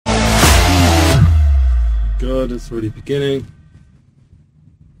God, it's already beginning.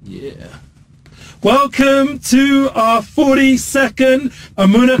 Yeah. Welcome to our 42nd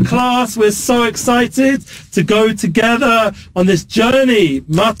Emuna class. We're so excited to go together on this journey,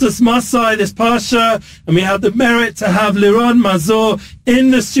 Matas Masai, this Pasha, and we have the merit to have Liron Mazor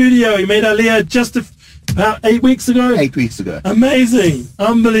in the studio. He made Aliyah just about 8 weeks ago. 8 weeks ago. Amazing.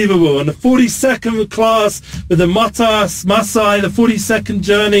 Unbelievable. And the 42nd class with the Matas Masai, the 42nd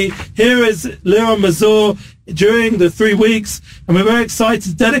journey. Here is Liron Mazor during the 3 weeks, and we're very excited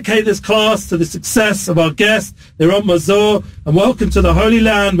to dedicate this class to the success of our guest, Liron Mazor, and welcome to the Holy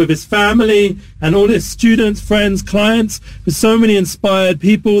Land with his family and all his students, friends, clients, with so many inspired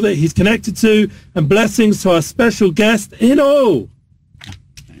people that he's connected to, and blessings to our special guest in all.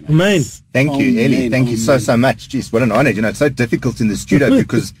 Amen. Thank you, Eli. Thank you so much. Jeez, what an honor. You know, it's so difficult in the studio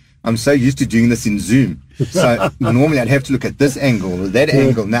because I'm so used to doing this in Zoom. So normally I'd have to look at this angle or that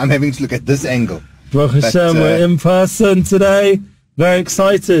angle. Now I'm having to look at this angle. Baruch Hashem, we're in person today. Very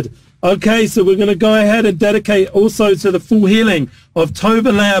excited. Okay, so we're going to go ahead and dedicate also to the full healing of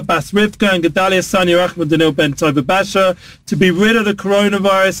Tova Leah Bas Rivka and Gedalia Sani Rachman Daniel Ben Tova Basha, to be rid of the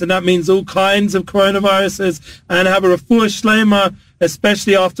coronavirus, and that means all kinds of coronaviruses, and have a refuah shlema,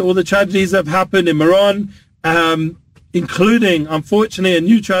 especially after all the tragedies that have happened in Meron, including, unfortunately, a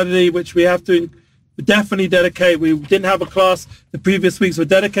new tragedy which we have to definitely dedicate. We didn't have a class the previous weeks. We're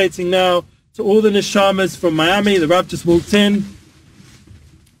dedicating now to all the neshamas from Miami. The Rav just walked in.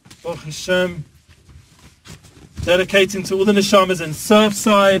 Baruch Hashem. Dedicating to all the neshamas in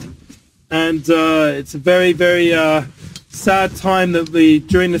Surfside. And it's a very, very sad time that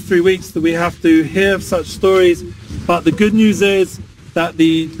during the 3 weeks that we have to hear of such stories. But the good news is that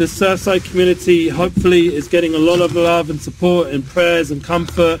the Surfside community hopefully is getting a lot of love and support and prayers and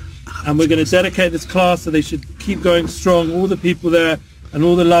comfort. And we're going to dedicate this class so they should keep going strong, all the people there, and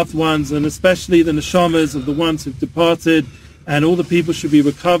all the loved ones, and especially the neshamas of the ones who've departed, and all the people should be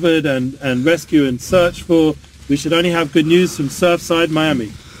recovered and rescued and searched for. We should only have good news from Surfside,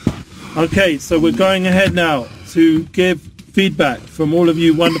 Miami. Okay, so we're going ahead now to give feedback from all of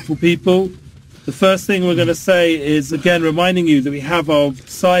you wonderful people. The first thing we're going to say is, again, reminding you that we have our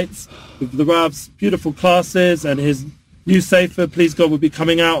sites with the Rav's beautiful classes, and his new Sefer, Please God, will be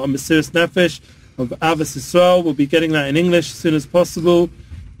coming out on Mesiras Nefesh of Avos Yisrael. We'll be getting that in English as soon as possible.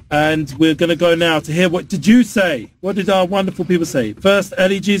 And we're going to go now to hear what did you say? What did our wonderful people say? First,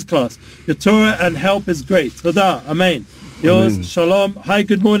 LEG's class. Your Torah and help is great. Toda. Amen. Yours, Amen. Shalom. Hi,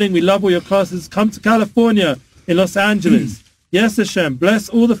 good morning. We love all your classes. Come to California in Los Angeles. Yes, Hashem. Bless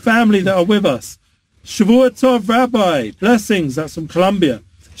all the family that are with us. Shavua Tov, Rabbi. Blessings. That's from Colombia.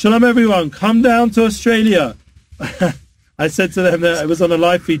 Shalom, everyone. Come down to Australia. I said to them that it was on a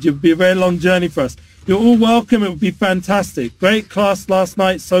live feed. It would be a very long journey for us. You're all welcome. It would be fantastic. Great class last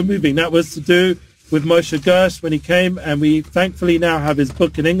night. So moving. That was to do with Moshe Gersh when he came, and we thankfully now have his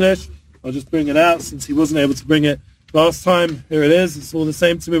book in English. I'll just bring it out since he wasn't able to bring it last time. Here it is. It's all the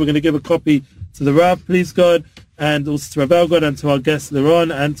same to me. We're going to give a copy to the Rav, please God, and also to Rav Elgrod and to our guest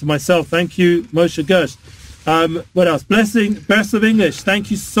Liron and to myself. Thank you, Moshe Gersh. What else? Best of English.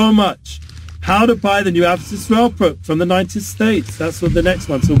 Thank you so much. How to buy the new Avos Yisrael book from the United States. That's what the next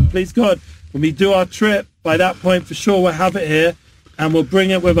one. So please God, when we do our trip, by that point for sure we'll have it here, and we'll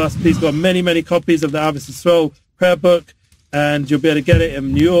bring it with us. Please God, many, many copies of the Avos Yisrael prayer book, and you'll be able to get it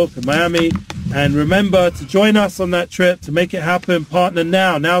in New York and Miami. And remember to join us on that trip, to make it happen. Partner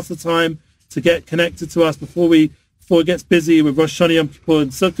now. Now's the time to get connected to us before it gets busy with Rosh Hashanah, Yom Kippur,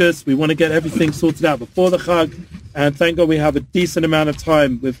 and Sukkot. We want to get everything sorted out before the Chag. And thank God we have a decent amount of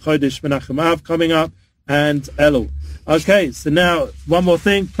time with Chodesh Menachem Av coming up and Elul. Okay, so now one more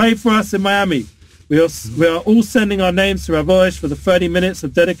thing. Pray for us in Miami. We are all sending our names to Rav Arush for the 30 minutes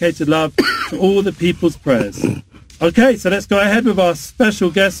of dedicated love to all the people's prayers. Okay, so let's go ahead with our special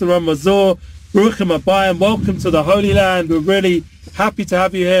guest, Liron Mazor. Baruchim Abba, and welcome to the Holy Land. We're really happy to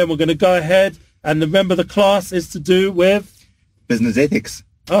have you here, and we're going to go ahead. And remember, the class is to do with business ethics.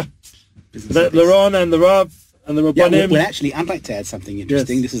 Liron and the Rav and the Rabbanim. Yeah, well, actually, I'd like to add something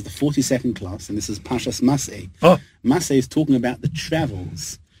interesting. Yes. This is the 42nd class, and this is Pashas Masay. Masay is talking about the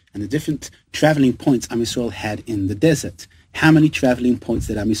travels and the different traveling points Am Yisrael had in the desert. How many traveling points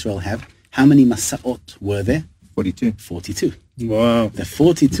did Am Yisrael have? How many Masaot were there? 42. 42. Wow. The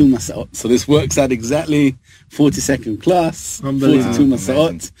 42 Masaot. So this works out exactly 42nd class, 42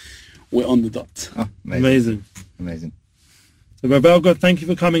 Masaot. We're on the dot. Oh, amazing. Amazing. So, Rav Elgrod, thank you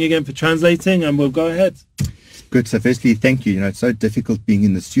for coming again for translating, and we'll go ahead. Good. So firstly, thank you. You know, it's so difficult being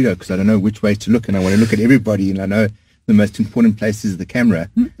in the studio because I don't know which way to look, and I want to look at everybody, and I know the most important place is the camera.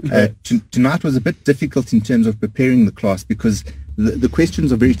 Tonight was a bit difficult in terms of preparing the class because the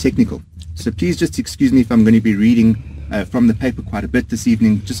questions are very technical. So please just excuse me if I'm going to be reading from the paper quite a bit this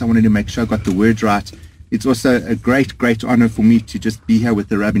evening. Just I wanted to make sure I got the words right. It's also a great, great honor for me to just be here with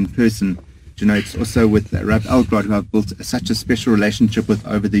the Rav in person. You know, it's also with Rav Elgrod, who I've built such a special relationship with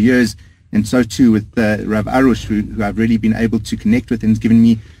over the years, and so too with Rav Arush, who I've really been able to connect with, and has given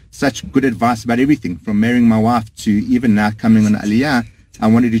me such good advice about everything, from marrying my wife to even now coming on Aliyah. I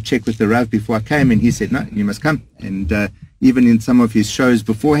wanted to check with the Rav before I came, and he said, no, you must come. And even in some of his shows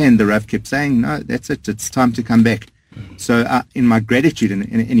beforehand, the Rav kept saying, no, that's it, it's time to come back. So in my gratitude, and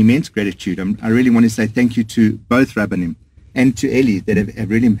immense gratitude, I really want to say thank you to both Rabbanim and to Eli that have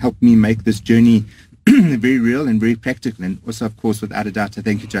really helped me make this journey very real and very practical. And also, of course, without a doubt, I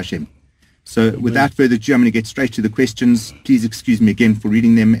thank you to Hashem. So without further ado, I'm going to get straight to the questions. Please excuse me again for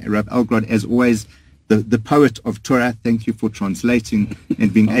reading them. Rav Elgrod, as always, the poet of Torah, thank you for translating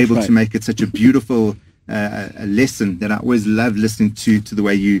and being able to make it such a beautiful a lesson that I always love listening to the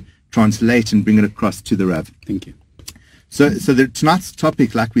way you translate and bring it across to the Rav. Thank you. So tonight's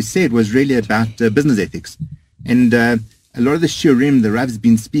topic, like we said, was really about business ethics. And a lot of the shiurim the Rav's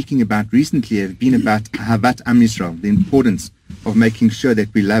been speaking about recently have been about Ahavat Am Yisrael, the importance of making sure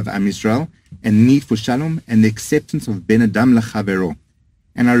that we love Am Yisrael, and the need for shalom and the acceptance of Ben Adam L'Chavero.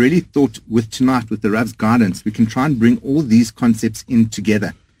 And I really thought with tonight, with the Rav's guidance, we can try and bring all these concepts in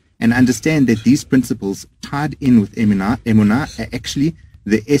together and understand that these principles tied in with Emuna are actually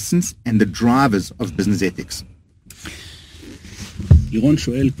the essence and the drivers of business ethics. לירון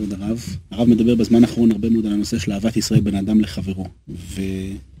שואל, כבוד הרב מדבר בזמן האחרון הרבה מאוד על הנושא של אהבת ישראל בין אדם לחברו,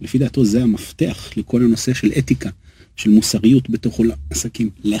 ולפי דעתו זה המפתח לכל הנושא של אתיקה, של מוסריות בתוך עולם העסקים,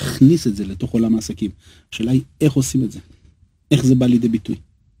 להכניס את זה לתוך עולם העסקים. השאלה היא איך עושים את זה, איך זה בא לידי ביטוי.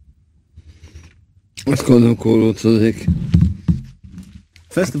 אז קודם כל הוא צודק.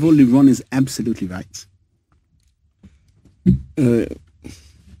 First of all, Liron is absolutely right.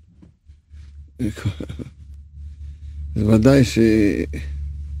 זה ודאי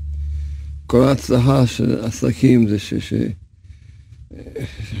שכל ההצלחה של עסקים זה שאחד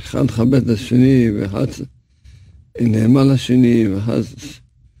מכבד את השני ואחד נאמן לשני ואחד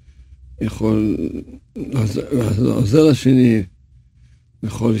יכול לעזור לשני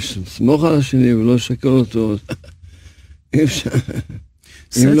יכול לסמוך על השני ולא לשקר אותו. אי אפשר.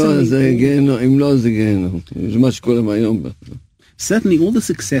 אם לא זה גיהנום. זה מה שקורה היום. Certainly all the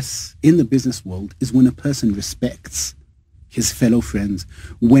success in the business world is when a person respects his fellow friends,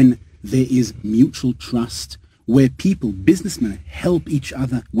 when there is mutual trust, where people, businessmen, help each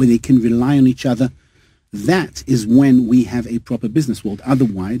other, where they can rely on each other. That is when we have a proper business world.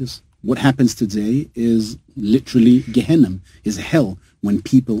 Otherwise, what happens today is literally Gehenna, is hell, when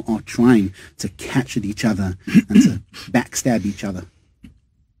people are trying to catch at each other and to backstab each other.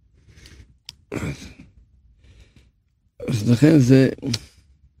 אז לכן זה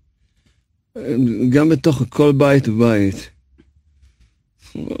גם בתוך כל בית ובית.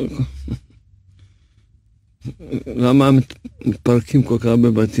 למה מתפרקים כל כך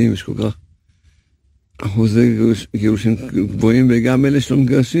הרבה בתים, יש כל כך אחוזי גירושים גבוהים, וגם אלה שלא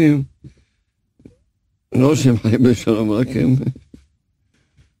מגרשים, לא שהם חיים בשלום, רק הם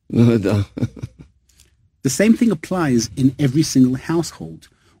לא יודע. The same thing applies in every single household.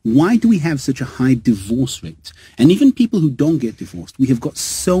 Why do we have such a high divorce rate? And even people who don't get divorced, we have got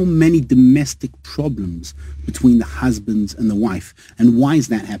so many domestic problems between the husbands and the wife. And why is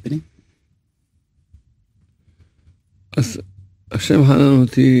that happening? אז השם חנן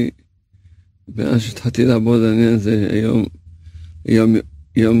אותי מאז שהתחלתי לעבוד העניין הזה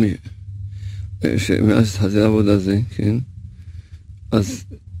יומי, מאז שהתחלתי לעבוד על זה, כן? אז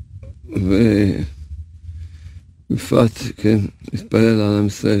בפרט, כן, להתפלל על עם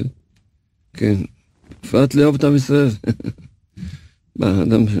ישראל, כן, בפרט לאהוב את עם ישראל.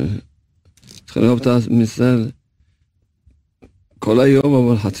 באדם שצריך לאהוב את עם ישראל כל היום,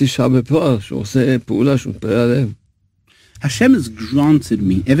 אבל חצי שעה בפועל, שהוא עושה פעולה שהוא מתפלל עליהם. Hashem has granted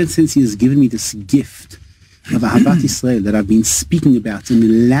me, ever since He has given me this gift of Ahavat Israel that I've been speaking about and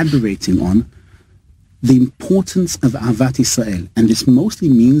elaborating on, the importance of Ahavat Israel. And this mostly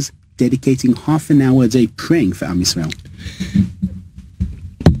means dedicating half an hour a day praying for Am Yisrael.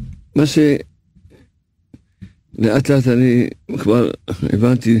 מה לאט לאט אני כבר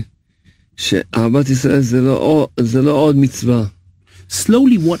הבנתי שאהבת ישראל זה לא עוד מצווה.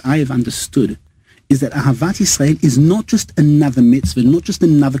 Slowly what I have understood is that Ahavat Israel is not just another mitzvah, not just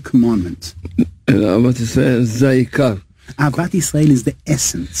another commandment. אהבת ישראל זה העיקר. Ahavat Israel is the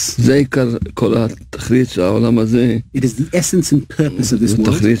essence. זה עיקר כל התכלית של העולם הזה. It is the essence and purpose of this world.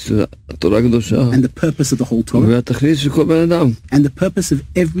 התכלית של התורה הקדושה. And the purpose of the whole Torah. והתכלית של כל בן אדם. And the purpose of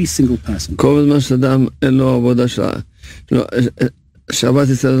every single person. כל הזמן שאדם אין לו עבודה שלה. As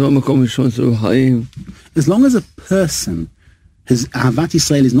long as a person has Ahavat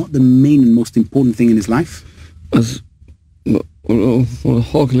Yisrael is not the main and most important thing in his life,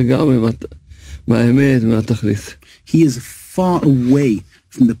 he is far away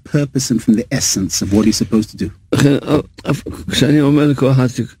from the purpose and from the essence of what he's supposed to do.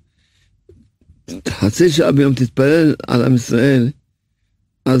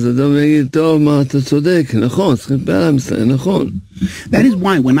 That is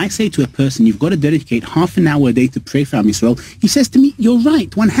why when I say to a person, you've got to dedicate half an hour a day to pray for Am Yisrael, he says to me, you're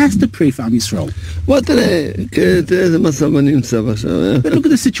right, one has to pray for Am Yisrael. But look at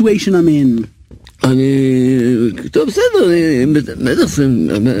the situation I'm in. Of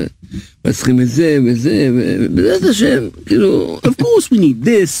course we need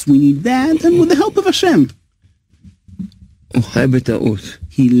this, we need that, and with the help of Hashem.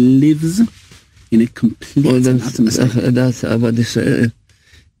 He lives in a complete and utter mistake. He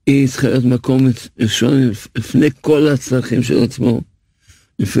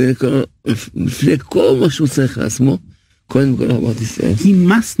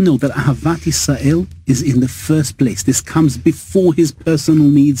must know that Ahavat Yisrael is in the first place. This comes before his personal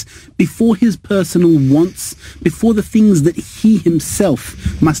needs, before his personal wants, before the things that he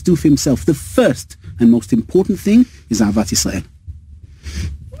himself must do for himself. The first and most important thing is Ahavat Yisrael.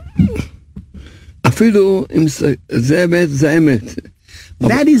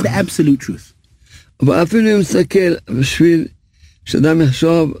 That is the absolute truth.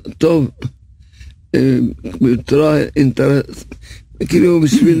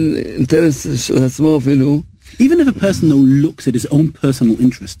 Even if a person looks at his own personal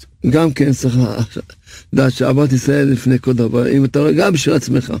interest, even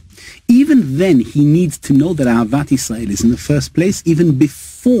then he needs to know that Ahavat Yisrael is in the first place, even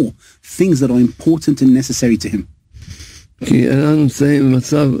before things that are important and necessary to him. Because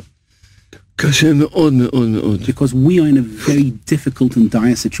we are in a very difficult and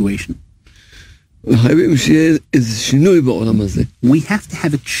dire situation. We have to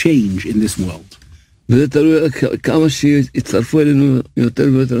have a change in this world.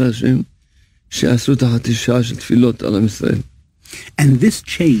 And this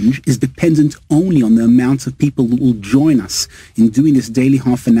change is dependent only on the amount of people that will join us in doing this daily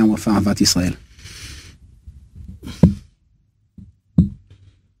half an hour for Ahavat Yisrael.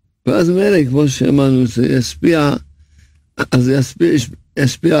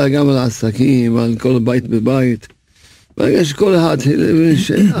 ישפיע גם על העסקים ועל כל בית בבית. ברגע שכל אחד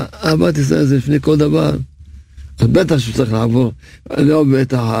אהבת ישראל זה לפני כל דבר, אז בטח שהוא צריך לעבור, לא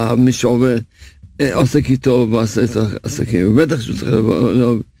בטח מי שעובד עוסק איתו ועושה את העסקים, ובטח שהוא צריך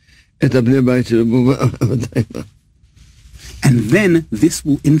לעבור את הבני בית שלו. And then this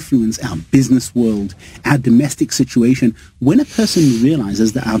will influence our business world, our domestic situation. When a person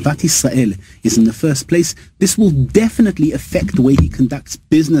realizes that Ahavat Yisrael is in the first place, this will definitely affect the way he conducts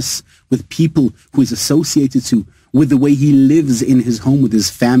business with people who is associated to, with the way he lives in his home with his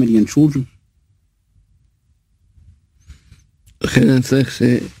family and children.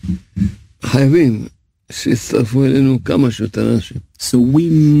 So we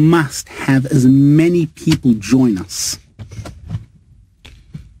must have as many people join us.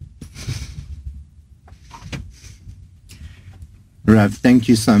 Rav, thank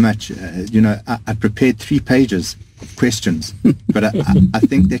you so much. I prepared 3 pages of questions, but I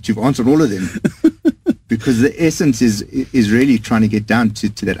think that you've answered all of them, because the essence is really trying to get down to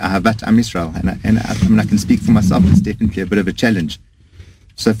that Ahavat Am Yisrael, and I can speak for myself. It's definitely a bit of a challenge.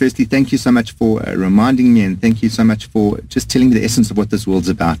 So firstly, thank you so much for reminding me, and thank you so much for just telling me the essence of what this world's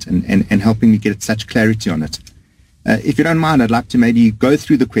about, and helping me get such clarity on it. If you don't mind, I'd like to maybe go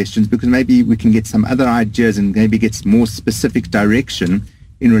through the questions, because maybe we can get some other ideas and maybe get more specific direction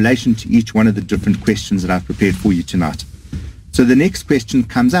in relation to each one of the different questions that I've prepared for you tonight. So the next question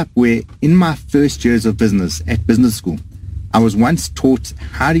comes up where, in my first years of business at business school, I was once taught,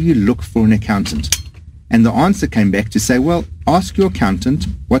 how do you look for an accountant? And the answer came back to say, well, ask your accountant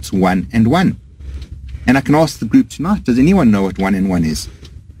what's 1 and 1. And I can ask the group tonight, does anyone know what 1 and 1 is?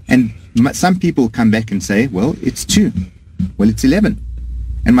 And some people come back and say, well, it's 2. Well, it's 11.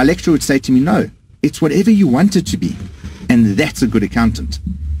 And my lecturer would say to me, no, it's whatever you want it to be. And that's a good accountant.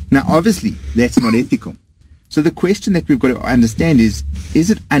 Now, obviously, that's not ethical. So the question that we've got to understand is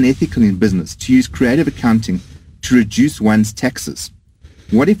it unethical in business to use creative accounting to reduce one's taxes?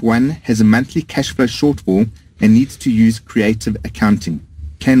 What if one has a monthly cash flow shortfall and needs to use creative accounting?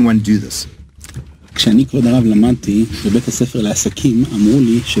 Can one do this? כשאני כבוד הרב למדתי בבית הספר לעסקים, אמרו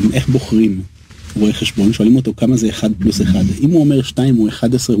לי איך בוחרים רואה חשבון, שואלים אותו כמה זה 1 פלוס 1. אם הוא אומר 2 או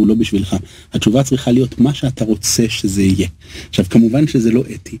 11, הוא לא בשבילך. התשובה צריכה להיות מה שאתה רוצה שזה יהיה. עכשיו, כמובן שזה לא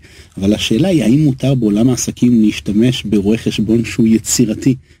אתי, אבל השאלה היא, האם מותר בעולם העסקים להשתמש ברואה חשבון שהוא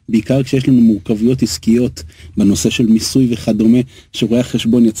יצירתי, בעיקר כשיש לנו מורכבויות עסקיות בנושא של מיסוי וכדומה, שרואה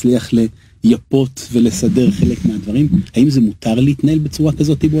החשבון יצליח ליפות ולסדר חלק מהדברים. האם זה מותר להתנהל בצורה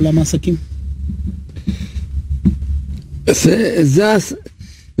כזאת בעולם העסקים?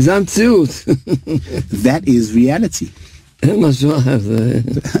 זה המציאות. That is reality. אין משהו אחר.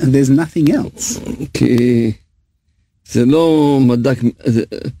 There's nothing else. כי זה לא מדע,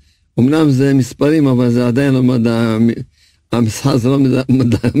 אמנם זה מספרים, אבל זה עדיין לא מדע, המסחר זה לא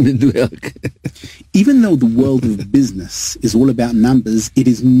מדע מדויק. Even though the world of business is all about numbers, it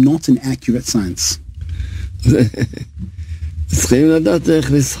is not an accurate science. צריכים לדעת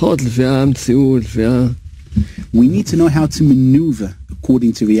איך לשחות לפי המציאות, לפי We need to know how to maneuver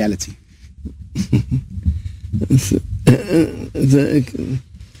according to reality.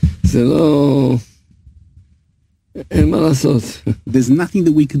 זה לא, אין מה לעשות. There's nothing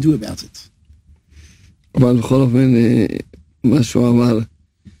that we can do about it. אבל בכל אופן, מה שהוא אמר,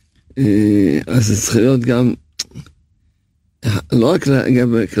 אז זה צריך להיות גם, לא רק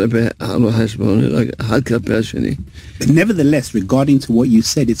כלפי הרואה חשבון, אלא אחד כלפי השני. Nevertheless, regarding to what you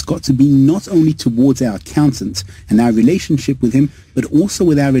said, it's got to be not only towards our accountant and our relationship with him, but also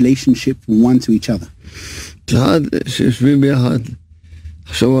with our relationship one to each other. אחד שיושבים ביחד,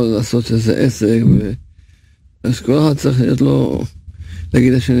 חשוב על לעשות איזה עסק, אז כל אחד צריך להיות לו,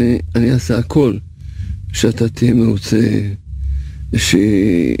 להגיד שאני אעשה הכל, שאתה תהיה מרוצה,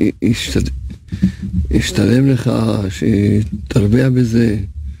 שישתלם לך, שיתרבע בזה.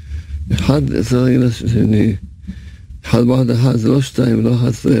 אחד צריך להגיד לשני, אחד בעד אחד, זה לא 2, לא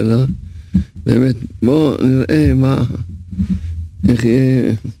 11, אלא באמת, בואו נראה מה,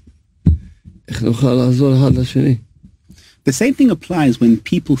 איך נוכל לעזור אחד לשני. The same thing applies when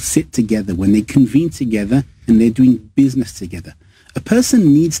people sit together, when they convene together and they're doing business together. A person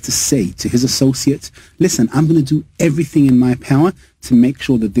needs to say to his associate, listen, I'm going to do everything in my power to make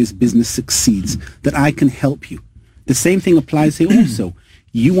sure that this business succeeds, that I can help you. The same thing applies here also.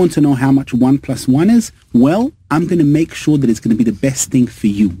 You want to know how much 1 + 1 is? Well, I'm going to make sure that it's going to be the best thing for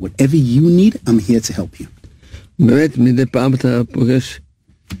you. Whatever you need, I'm here to help you. באמת, מדי פעם אתה פוגש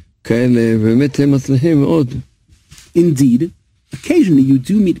כאלה, באמת הם מצליחים מאוד. Indeed, occasionally you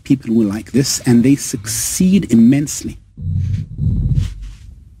do meet people who are like this, and they succeed immensely.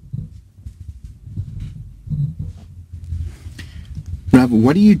 Rav,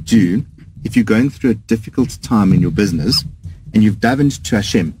 what do you do if you're going through a difficult time in your business and you've davened to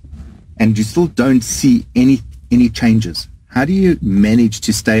Hashem and you still don't see any changes? How do you manage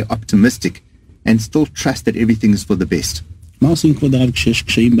to stay optimistic and still trust that everything is for the best? מה עושים כבוד הרב כשיש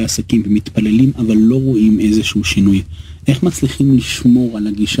קשיים בעסקים ומתפללים אבל לא רואים איזשהו שינוי? איך מצליחים לשמור על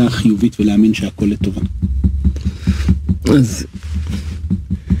הגישה החיובית ולהאמין שהכל לטובה? אז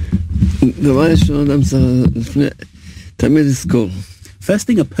דבר ראשון, אדם צריך תמיד לזכור. First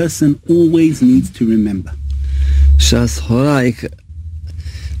thing, a person always needs to remember שהסחורה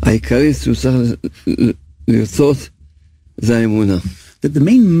העיקרית שהוא צריך לרצות זה האמונה. that the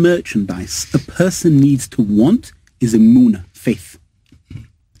main merchandise a person needs to want is Emuna, faith.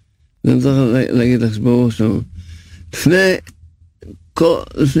 אני צריך להגיד לך בראש, לפני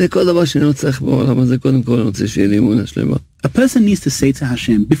כל דבר שאני רוצה בעולם הזה, קודם כל אני רוצה שיהיה לי אמונה שלמה. A person needs to say to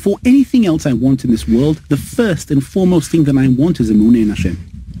Hashem, before anything else I want in this world, the first and foremost thing that I want is Emuna in Hashem.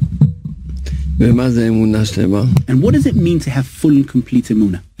 ומה זה אמונה שלמה? And what does it mean to have full and complete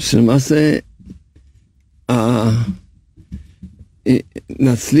Emuna? שלמעשה,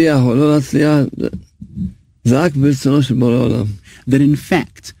 נצליח או לא נצליח, זה רק ברצונו של בורא עולם. That in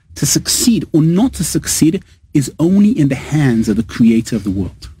fact, to succeed or not to succeed is only in the hands of the creator of the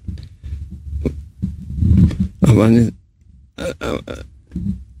world. אבל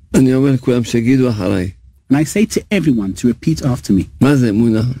אני אומר לכולם שיגידו אחריי. And I say to everyone to repeat after me. מה זה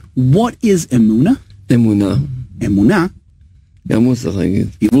אמונה? What is Emuna? אמונה. Emuna. גם הוא צריך להגיד.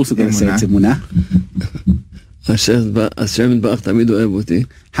 You've also got to say it's Emuna. השם יתברך תמיד אוהב אותי.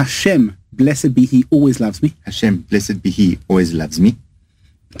 Hashem, blessed be he, always loves me. Hashem, blessed be he, always loves me.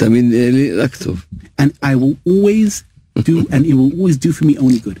 תמיד יהיה לי רק טוב. And I will always do, and he will always do for me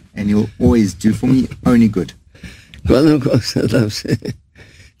only good. And he will always do for me only good. קודם כל שאדם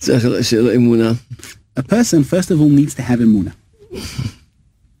שצריך שיהיה לו אמונה. A person, first of all, needs to have Emuna.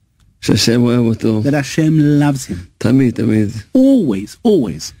 שהשם אוהב אותו. That Hashem loves him. תמיד, תמיד. Always,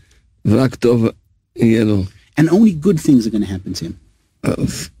 always. ורק טוב יהיה לו. And only good things are going to happen to him.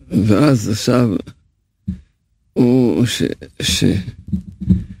 ואז עכשיו הוא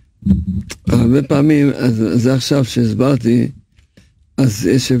הרבה פעמים, זה עכשיו שהסברתי, אז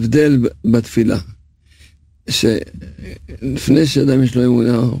יש הבדל בתפילה. שלפני שאדם יש לו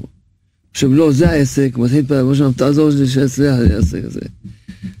אמונה, עכשיו לא, זה העסק, מתחיל להתפלל, בוא שלם, תעזור לי שיצליח העסק הזה.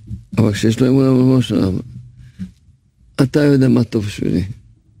 אבל כשיש לו אמונה בוא שלם, אתה יודע מה טוב בשבילי.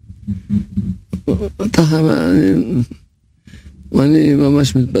 ואני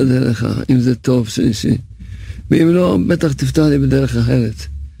ממש מתפלל לך, אם זה טוב שלישי. ואם לא, בטח תפתח לי בדרך אחרת.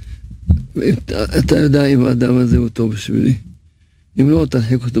 אתה יודע אם האדם הזה הוא טוב בשבילי. אם לא,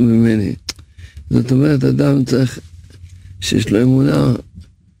 תרחיק אותו ממני. זאת אומרת, אדם צריך שיש לו אמונה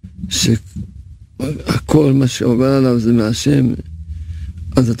שהכל מה שעובר עליו זה מהשם,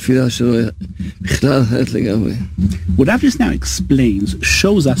 אז התפילה שלו בכלל אחרת לגמרי. What I've just now explains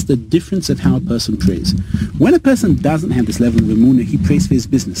shows us the difference of how a person prays. When a person doesn't have this level of Emuna, he prays for his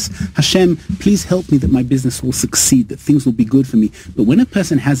business. Hashem, please help me that my business will succeed, that things will be good for me. But when a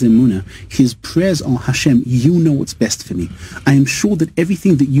person has Emuna, his prayers are, Hashem, you know what's best for me. I am sure that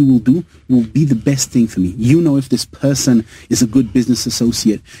everything that you will do will be the best thing for me. You know if this person is a good business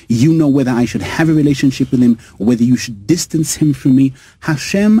associate. You know whether I should have a relationship with him or whether you should distance him from me.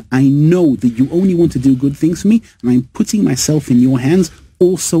 Hashem, I know that you only want to do good things for me, and I'm putting myself in your hands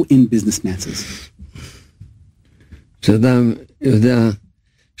also in business matters. When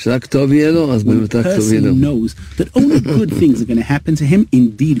a person knows that only good things are going to happen to him,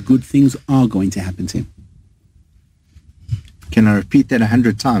 indeed good things are going to happen to him. Can I repeat that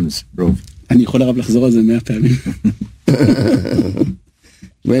 100 times, Rav? אני יכול הרב לחזור על זה 100 פעמים.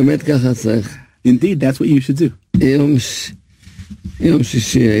 באמת ככה צריך. Indeed, that's what you should do. יום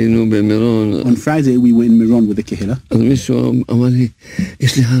שישי היינו במירון. On Friday we were in Miron with the Kehillah. אז מישהו אמר לי,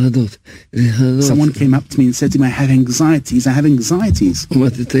 יש לי חרדות. Someone came up to me and said to me, I have anxieties.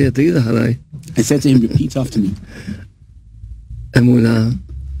 אמרתי, תגיד אחריי. I said to him, repeat after me. אמונה.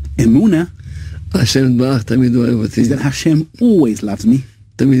 Emuna השם יתברך תמיד אוהב אותי. is that Hashem always loves me.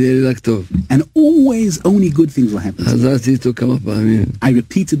 תמיד יהיה לי רק טוב. And always only good things will happen to me. חזרתי איתו כמה פעמים. I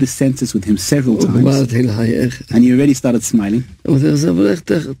repeated the sentence with him several הוא כבר times. התחיל לחייך. And he already started smiling.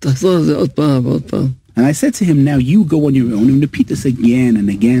 אמרתי, תחזור על זה עוד פעם ועוד פעם. And I said to him, now you go on your own and repeat this again and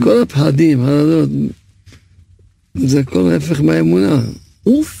again. כל הפחדים, חרדות, זה כל ההפך מהאמונה.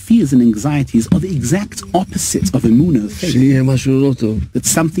 All fears and anxieties are the exact opposite of Emuna, of faith. שיהיה משהו לא טוב. That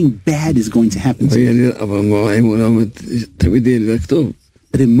something bad is going to happen to you. אבל האמונה אומרת, תמיד יהיה לי רק טוב.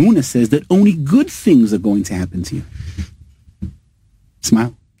 But Emuna says that only good things are going to happen to you.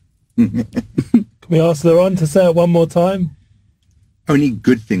 Smile. Can we ask Liron to say it one more time? Only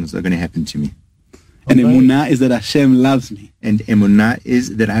good things are going to happen to me. And Emuna is that Hashem loves me. And Emuna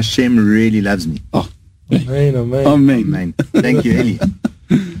is that Hashem really loves me. Oh. Amen, amen. Amen. Amen. Thank you, Eli.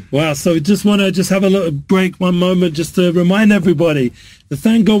 Wow, so we just want to have a little break, one moment, just to remind everybody that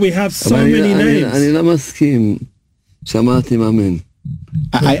thank God we have so many names. אני לא מסכים. שמעתי אמן.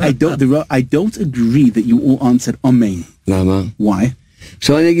 I don't agree that you all answered Amen. למה? Why?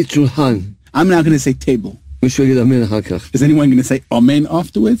 עכשיו אני אגיד שולחן. I'm now going to say table. מישהו יגיד אמן אחר כך. Is anyone going to say Amen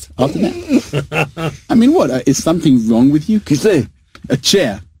afterwards? After that? I mean, what? Is something wrong with you? כיסא. A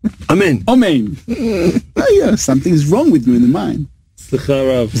chair. אמן. Amen. Oh, yeah, something's wrong with you in the mind. סליחה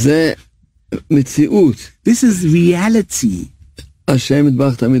רב. זה מציאות. This is reality. השם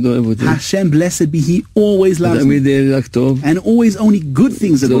יתברך תמיד אוהב אותי. Hashem, blessed be He, always loves me. תמיד יהיה לי רק טוב. And always only good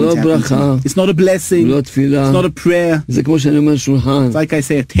things are זה going לא to happen ברכה. to me. It's not a blessing. לא תפילה. It's not a prayer. זה כמו שאני אומר שולחן. It's like I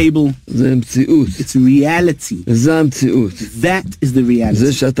say a table. זה מציאות. It's reality. זה המציאות. That is the reality.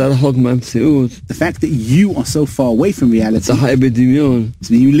 זה שאתה רחוק מהמציאות. The fact that you are so far away from reality. אתה חי בדמיון. So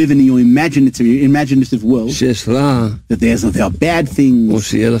you live in your imaginative world. שיש רע. That there are bad things. או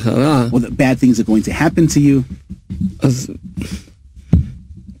שיהיה לך רע. Or that bad things are going to happen to you. אז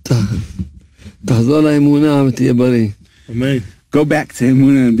תחזור לאמונה ותהיה בריא. Amen. Go back to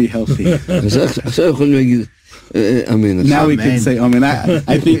Emuna and be healthy. עכשיו יכולים להגיד אמן. Now we can say Amen.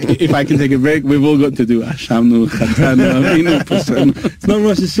 I think if I can take a break, we've all got to do Ashamnu, Chatanu, Aminu, Pashanu. It's not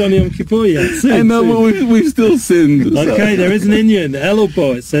Rosh Hashanah Yom Kippur yet. Soon, I know, but we've still sinned. Okay, there is an Indian,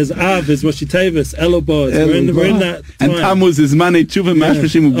 Elgrod. It says Av is Rosh Tevis, Elgrod. We're in that time. And Tammuz is Mane, Tshuva,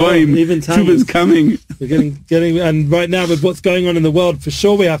 Mashmashim, Uboim. Even Tshuva is Tammuz. coming. We're getting, and right now with what's going on in the world, for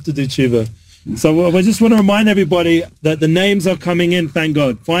sure we have to do tshuva. So we just want to remind everybody that the names are coming in, thank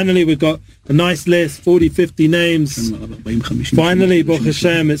God. Finally, we've got a nice list, 40, 50 names. Finally, Baruch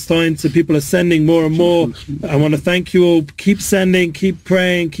Hashem, it's time to, people are sending more and more. I want to thank you all. Keep sending, keep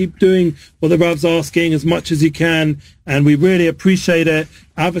praying, keep doing what the Rav's asking as much as you can, and we really appreciate it.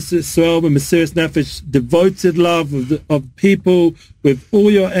 Avos Yisrael with Mesiras Nefesh, devoted love of people with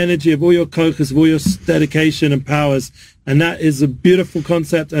all your energy, of all your kochas, of all your dedication and powers. And that is a beautiful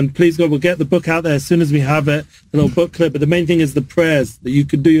concept. And please God, we'll get the book out there as soon as we have it, the little booklet. But the main thing is the prayers that you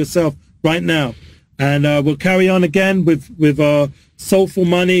can do yourself right now. And we'll carry on again with our Soulful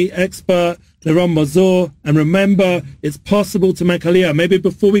Money expert, Liron Mazor. And remember, it's possible to make Aliyah. Maybe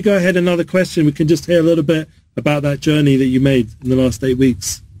before we go ahead, another question, we can just hear a little bit about that journey that you made in the last 8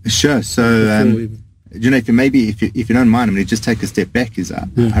 weeks. Sure. So, if you don't mind, I'm going to just take a step back.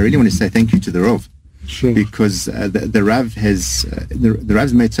 I really want to say thank you to the Rav. Sure. Because the Rav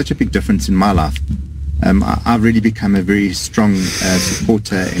has made such a big difference in my life. I've really become a very strong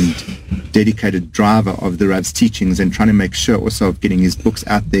supporter and dedicated driver of the Rav's teachings, and trying to make sure also of getting his books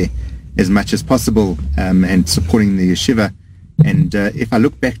out there as much as possible, and supporting the yeshiva. And if I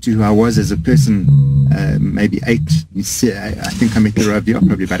look back to who I was as a person, maybe I think I met the Rav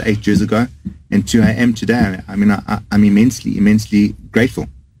probably about 8 years ago, and to who I am today, I mean, I'm immensely grateful.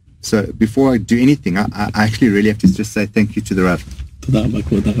 So before I do anything, I actually really have to just say thank you to the Rav.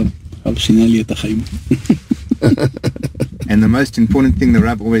 And the most important thing the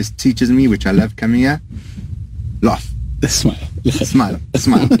Rav always teaches me, which I love coming here, laugh. Smile.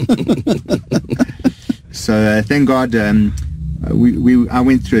 So thank God, I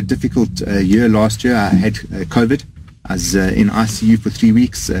went through a difficult year last year. I had COVID. I was in ICU for 3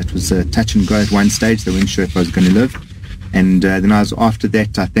 weeks. It was touch and go at one stage. They weren't sure if I was going to live. And then I was, after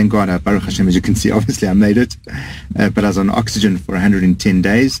that, thank God, Baruch Hashem, as you can see, obviously I made it. But I was on oxygen for 110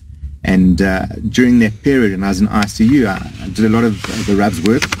 days. And during that period, and I was in ICU, I did a lot of the Rav's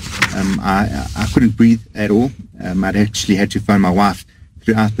work. I couldn't breathe at all. I'd actually had to phone my wife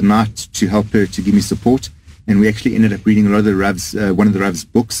throughout the night to help her, to give me support. And we actually ended up reading a lot of the Rav's, one of the Rav's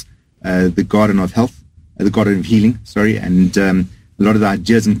books, The Garden of Health, The Garden of Healing, and a lot of the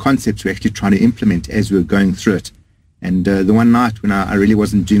ideas and concepts we actually trying to implement as we were going through it. And the one night when I really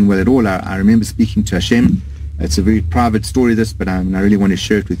wasn't doing well at all, I remember speaking to Hashem. It's a very private story, this, but I really want to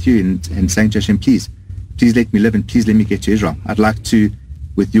share it with you, and saying to Hashem, please let me live, and please let me get to Israel. I'd like to,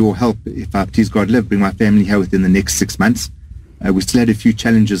 with your help, if I please God live, bring my family here within the next 6 months. We still had a few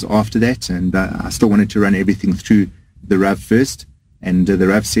challenges after that, and I still wanted to run everything through the Rav first. And the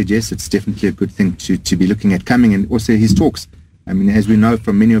Rav said, yes, it's definitely a good thing to be looking at coming, and also his talks. I mean, as we know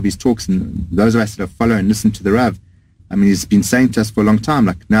from many of his talks, and those of us that have followed and listened to the Rav, I mean, he's been saying to us for a long time,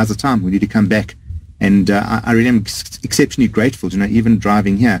 like, now's the time, we need to come back. And I really am exceptionally grateful, even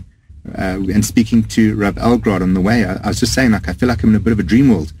driving here and speaking to Rav Elgrod on the way. I was just saying, like, I feel like I'm in a bit of a dream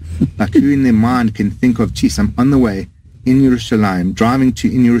world. Like, who in their mind can think of, geez, I'm on the way in Yerushalayim, driving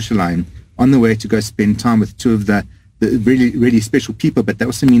in Yerushalayim, on the way to go spend time with two of the really, really special people, but they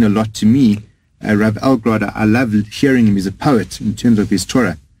also mean a lot to me. Rav Elgrod, I love hearing him. He's a poet in terms of his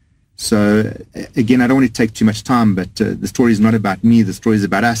Torah. So, again, I don't want to take too much time, but the story is not about me. The story is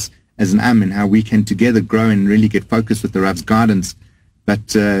about us as an Am, and how we can together grow and really get focused with the Rav's guidance.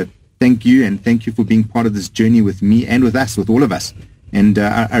 But thank you for being part of this journey with me and with us, with all of us. And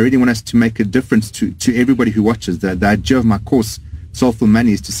I really want us to make a difference to everybody who watches. The idea of my course, Soulful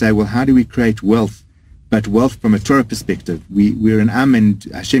Money, is to say, well, how do we create wealth, but wealth from a Torah perspective? We're an Am, and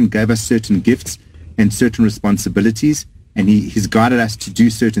Hashem gave us certain gifts and certain responsibilities, and He's guided us to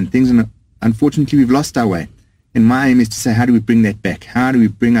do certain things, and unfortunately we've lost our way. And my aim is to say, how do we bring that back? How do we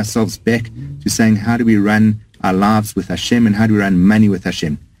bring ourselves back to saying, how do we run our lives with Hashem, and how do we run money with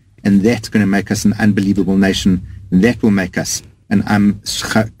Hashem? And that's going to make us an unbelievable nation. That will make us an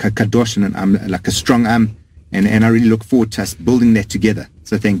kadosh, and an like a strong and I really look forward to us building that together.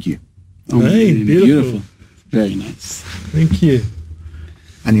 So thank you. Hey, beautiful. Very nice. Thank you.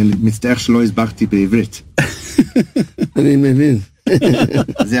 אני מצטער שלא הסברתי בעברית. אני מבין.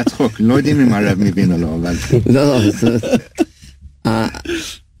 זה הצחוק, לא יודעים אם הרב מבין או לא, אבל...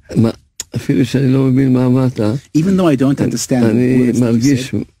 לא, אפילו שאני לא מבין מה אמרת, even though I don't understand אני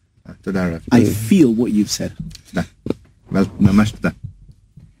מרגיש... תודה רב. I feel what you've said. תודה. אבל ממש תודה.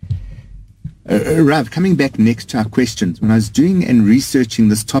 Rav, coming back next to our questions, when I was doing and researching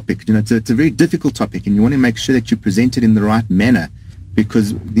this topic, it's a very difficult topic, and you want to make sure that you present it in the right manner,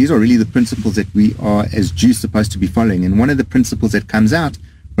 because these are really the principles that we are as Jews supposed to be following. And one of the principles that comes out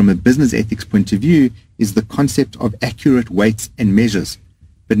from a business ethics point of view is the concept of accurate weights and measures.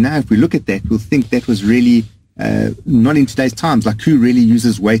 But now if we look at that, we'll think that was really not in today's times. Like, who really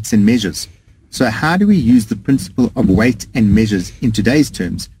uses weights and measures? So how do we use the principle of weight and measures in today's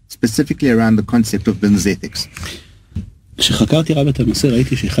terms, specifically around the concept of business ethics. כשחקרתי רב את הנושא,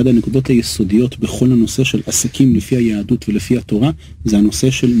 ראיתי שאחד הנקודות היסודיות בכל הנושא של עסקים לפי היהדות ולפי התורה, זה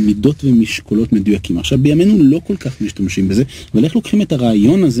הנושא של מידות ומשקולות מדויקים. עכשיו, בימינו לא כל כך משתמשים בזה, אבל איך לוקחים את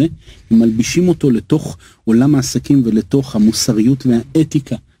הרעיון הזה ומלבישים אותו לתוך עולם העסקים ולתוך המוסריות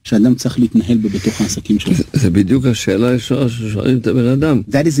והאתיקה שאדם צריך להתנהל בתוך העסקים שלו. זה בדיוק השאלה הראשונה ששואלים את הבן אדם.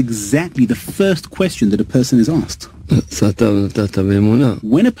 That is exactly the first question that a person is asked.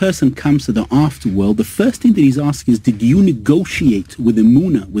 When a person comes to the afterworld, the first thing that he's asked is, did you negotiate with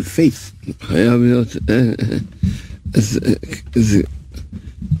Emuna, with faith?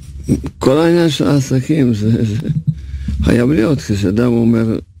 כל העניין של העסקים זה חייב להיות כשאדם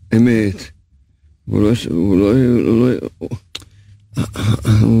אומר אמת, הוא לא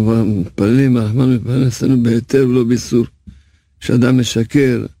מתפללים, הרחמן מתפלל אצלנו בהיתר ולא באיסור. כשאדם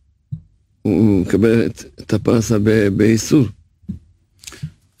משקר, הוא מקבל את הפרנסה באיסור.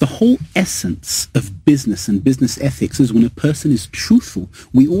 The whole essence of business and business ethics is when a person is truthful,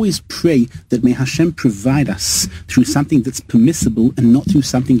 we always pray that may Hashem provide us through something that's permissible and not through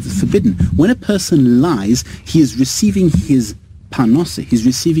something that's forbidden. When a person lies, he is receiving his parnasa, he's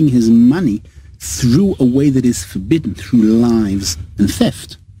receiving his money through a way that is forbidden, through lies and theft.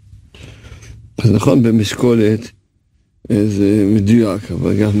 נכון, במשקולת זה מדויק,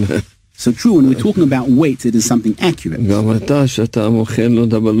 אבל גם... So true, when we're talking about weight, it is something accurate.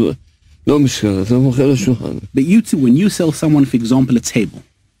 But you too, when you sell someone, for example, a table,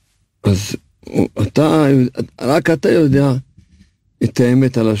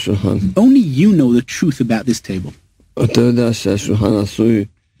 only you know the truth about this table.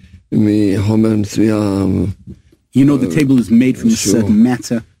 You know the table is made from a certain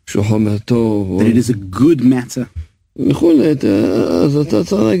matter, that it is a good matter. And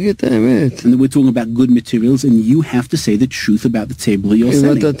then we're talking about good materials, and you have to say the truth about the table you're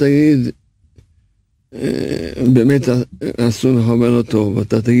selling. באמת עשו מהחומר הטוב,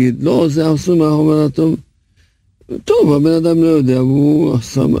 ואתה תגיד, לא, זה עשו מהחומר הטוב. טוב, הבן אדם לא יודע, והוא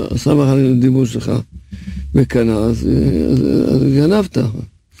שם לך לדיבור שלך וקנה, אז גנבת.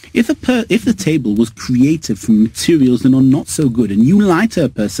 If the table was created from materials that are not so good, and you lie to a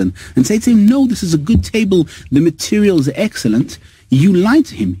person and say to him, no, this is a good table, the materials are excellent, you lied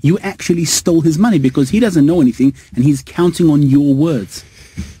to him. You actually stole his money because he doesn't know anything and he's counting on your words.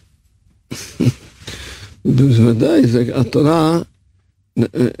 בוודאי, התורה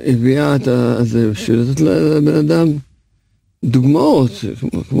הביאה את זה בשביל לתת לבן אדם דוגמאות,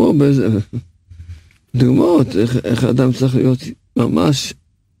 כמו בזה, דוגמאות, איך אדם צריך להיות ממש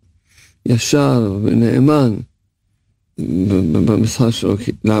ישר ונאמן במשחק שלו.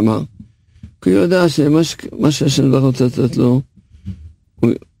 למה? כי הוא יודע שמה שהשם רוצה לתת לו,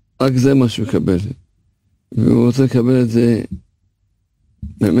 רק זה מה שהוא יקבל. והוא רוצה לקבל את זה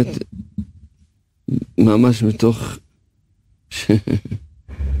באמת ממש מתוך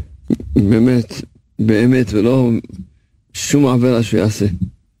באמת ולא שום עבירה שהוא יעשה.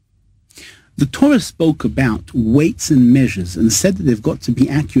 The Torah spoke about weights and measures and said that they've got to be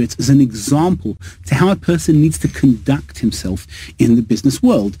accurate as an example to how a person needs to conduct himself in the business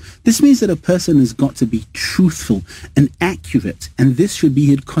world. This means that a person has got to be truthful and accurate, and this should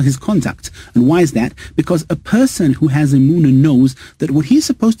be his conduct. And why is that? Because a person who has Emuna knows that what he's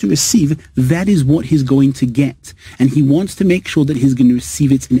supposed to receive, that is what he's going to get. And he wants to make sure that he's going to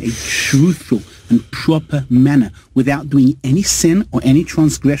receive it in a truthful and proper manner, without doing any sin or any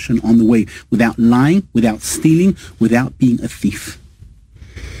transgression on the way, without lying, without stealing, without being a thief.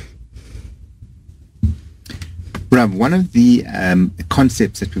 Rav, one of the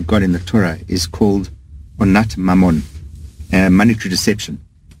concepts that we've got in the Torah is called onat mammon, monetary deception.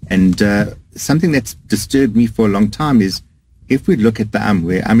 And something that's disturbed me for a long time is, if we look at the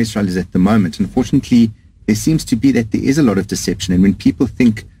where Am Yisrael is at the moment, unfortunately, there seems to be that there is a lot of deception. And when people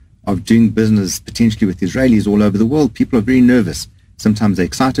think of doing business potentially with Israelis all over the world, people are very nervous. Sometimes they're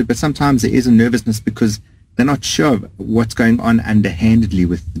excited, but sometimes there is a nervousness because they're not sure what's going on underhandedly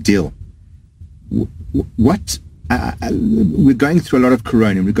with the deal. We're going through a lot of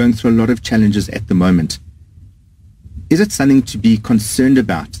corona, we're going through a lot of challenges at the moment. Is it something to be concerned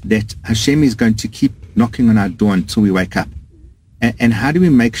about, that Hashem is going to keep knocking on our door until we wake up? And how do we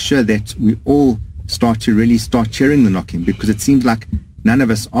make sure that we all start hearing the knocking? Because it seems like none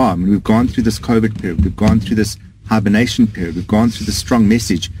of us are. I mean, we've gone through this COVID period, we've gone through this hibernation period, we've gone through the strong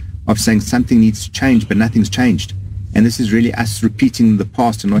message of saying something needs to change, but nothing's changed. And this is really us repeating the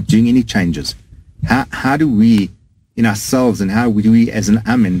past and not doing any changes. How do we, in ourselves, and how do we as an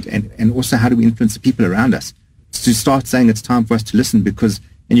and also how do we influence the people around us to start saying it's time for us to listen? Because,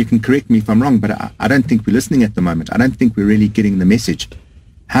 and you can correct me if I'm wrong, but I don't think we're listening at the moment. I don't think we're really getting the message.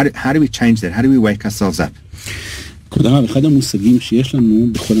 How do we change that? How do we wake ourselves up? כבוד הרב, אחד המושגים שיש לנו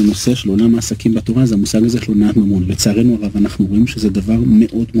בכל הנושא של עולם העסקים בתורה זה המושג הזה של הונאת ממון. לצערנו הרב, אנחנו רואים שזה דבר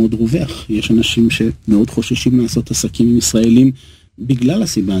מאוד מאוד רווח. יש אנשים שמאוד חוששים לעשות עסקים עם ישראלים בגלל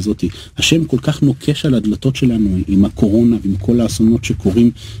הסיבה הזאת. השם כל כך נוקש על הדלתות שלנו עם הקורונה ועם כל האסונות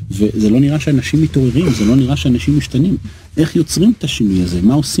שקורים, וזה לא נראה שאנשים מתעוררים, זה לא נראה שאנשים משתנים. איך יוצרים את השינוי הזה?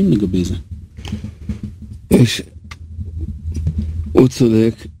 מה עושים לגבי זה? הוא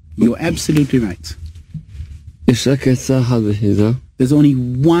צודק. You're absolutely right. יש רק עצה אחת ויחידה. There's only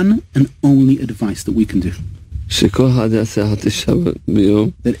one and only advice that we can do. שכל אחד יעשה חצי שעה ביום.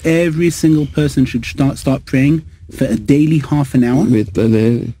 That every single person should start praying for a daily half an hour.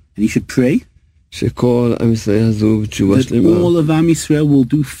 להתפלל. And he should pray. שכל עם ישראל יעזו בתשובה שלמה. That all of Am Yisrael will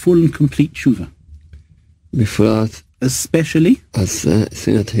do full and complete tshuva. בפרט. Especially. על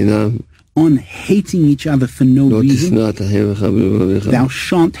שנאת חינם. On hating each other for no reason. Thou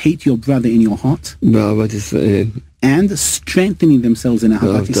shan't hate your brother in your heart. And strengthening themselves in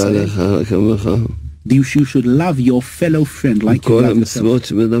Ahavat Yisrael. You should love your fellow friend like you love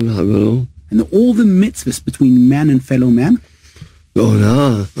yourself. And all the mitzvahs between man and fellow man.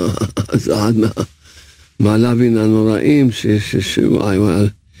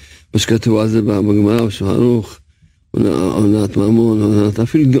 מה שכתוב על זה בגמרא בשולחן ערוך. עונת ממון,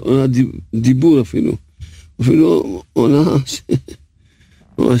 עונת דיבור אפילו עונה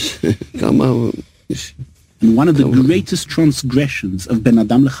ממש כמה. And one of the greatest transgressions of Ben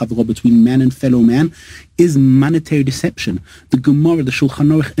Adam Lechavro between man and fellow man is monetary deception. The Gemara, the Shulchan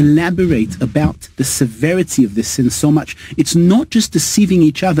Aruch elaborate about the severity of this sin so much. It's not just deceiving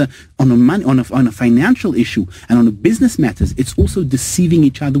each other on a financial issue and on a business matters. It's also deceiving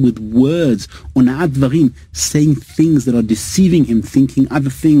each other with words, on advarim, saying things that are deceiving him, thinking other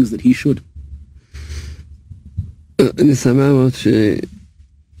things that he should.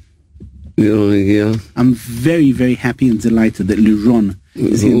 I'm very, very happy and delighted that Liron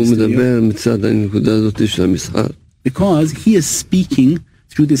is here in the studio. Because he is speaking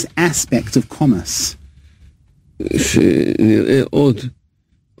through this aspect of commerce.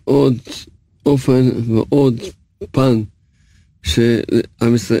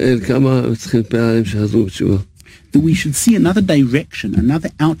 That we should see another direction,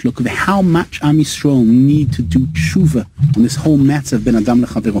 another outlook of how much Am Yisrael need to do tshuva on this whole matter of Ben Adam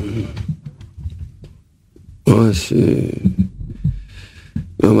Lechavero.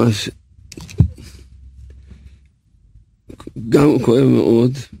 ממש גם כואב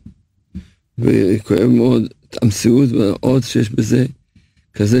מאוד וכואב מאוד את המציאות ועוד שיש בזה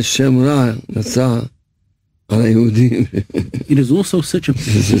כזה שם רע נצא על היהודים. It is also such a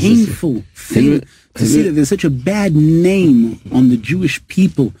painful thing to see that there's such a bad name on the Jewish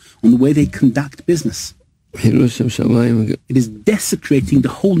people on the way they conduct business. It is desecrating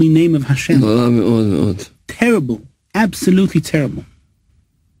the holy name of Hashem. Terrible, absolutely terrible.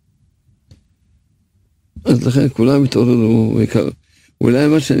 אז לכן כולם התעוררו, אולי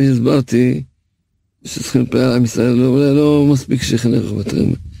מה שאני הסברתי, שצריכים לפעול על עם ישראל, אולי לא מספיק שחנך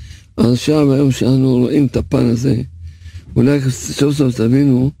בתרם. אז עכשיו היום שאנו רואים את הפן הזה, אולי סוף סוף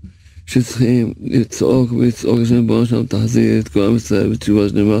תבינו שצריכים לצעוק ולצעוק לשם בראש שלנו, תחזיר את כל עם ישראל בתשובה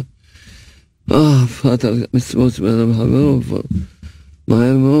שלמה. הפרט על מצוות שבן אדם חברו,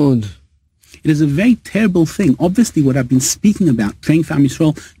 מהר מאוד. It is a very terrible thing. Obviously, what I've been speaking about, praying for Am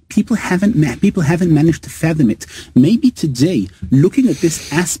Yisrael, people haven't managed to fathom it. Maybe today, looking at this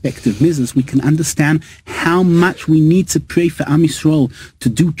aspect of business, we can understand how much we need to pray for Am Yisrael to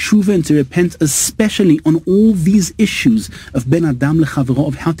do tshuva and to repent, especially on all these issues of Ben Adam Lechavero,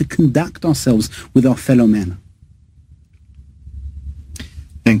 of how to conduct ourselves with our fellow man.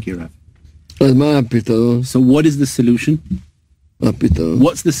 Thank you, Rav. So what is the solution?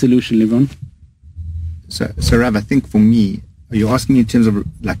 What's the solution, Liron? So Rav, I think for me, are you asking me in terms of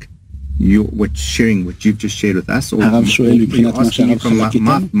like what you've just shared with us, or הרב שואל מבחינת מה שהרב חלק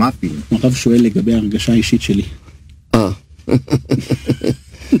איתנו? מה feeling? הרב שואל לגבי הרגשה האישית שלי.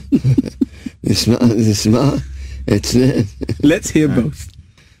 נשמע את שניהם. Let's hear both.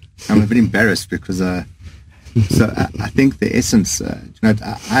 I'm a bit embarrassed because so I think the essence,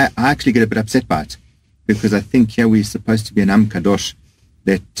 I actually get a bit upset by it, because I think here we're supposed to be an Am Kadosh,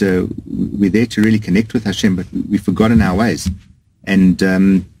 that we're there to really connect with Hashem, but we've forgotten our ways. And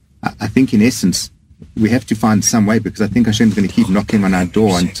I think in essence, we have to find some way, because I think Hashem's going to keep knocking on our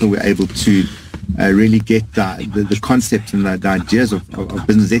door until we're able to really get the concept and the ideas of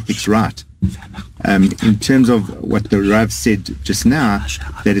business ethics right. In terms of what the Rav said just now,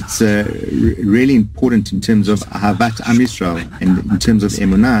 that it's really important in terms of Ahavat Am Yisrael, and in terms of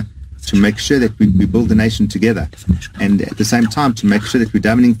Emuna, to make sure that we build the nation together, and at the same time to make sure that we're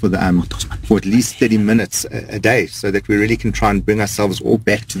davening for at least 30 minutes a day, so that we really can try and bring ourselves all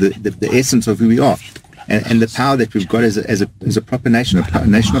back to the essence of who we are, and the power that we've got as a proper nation, a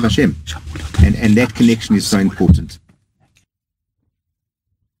nation of Hashem, and that connection is so important.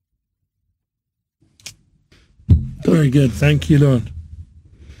 Very good, thank you, Lord.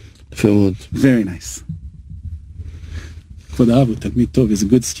 Very nice. For the Abu Talmid Tov is a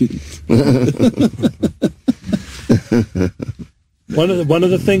good student. One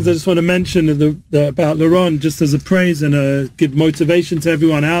of the things I just want to mention about Liron, just as a praise and give motivation to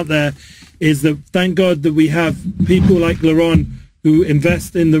everyone out there, is that thank God that we have people like Liron who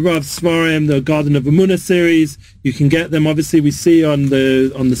invest in the Rav Svarim, the Garden of Emuna series. You can get them, obviously, we see on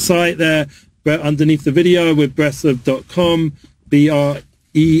the site there, underneath the video, with breslev.com,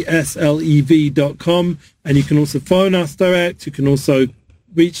 BRESLEV.com, and you can also phone us direct. You can also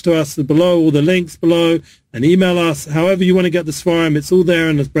reach to us below, all the links below, and email us. However you want to get the Svarim, it's all there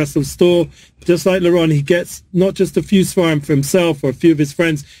in the Breslev store. Just like Liron, he gets not just a few Svarim for himself or a few of his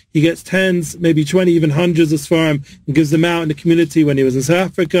friends, he gets tens, maybe 20, even hundreds of Svarim, and gives them out in the community when he was in South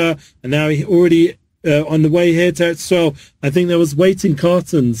Africa, and now he already on the way here to Israel. I think there was waiting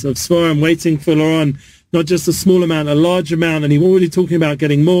cartons of Svarim waiting for Liron, not just a small amount, a large amount, and he's already talking about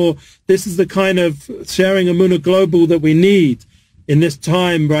getting more. This is the kind of sharing Emuna global that we need in this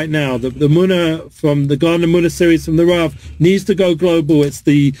time right now. The Emuna from the Garden of Emuna series from the Rav needs to go global. It's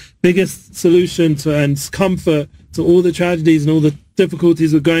the biggest solution and comfort to all the tragedies and all the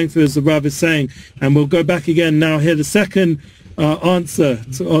difficulties we're going through, as the Rav is saying. And we'll go back again now, hear the second answer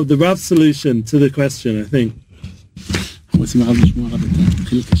of the Rav's solution to the question, I think. רוצים הרב לשמוע הרב את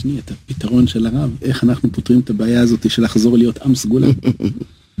החלק השני, את הפתרון של הרב, איך אנחנו פותרים את הבעיה הזאת של לחזור להיות עם סגולה.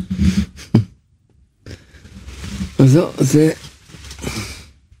 אז זה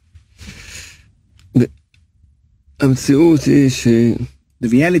המציאות היא ש... The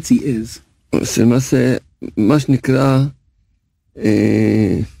reality is שלמעשה מה שנקרא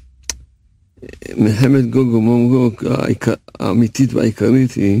מלחמת גוג ומגוג האמיתית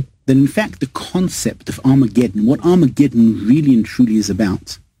והעיקרית היא that in fact the concept of Armageddon, what Armageddon really and truly is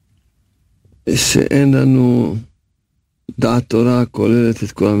about, שאין לנו דעת תורה כוללת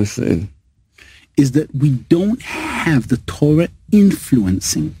את כל עם ישראל. is that we don't have the Torah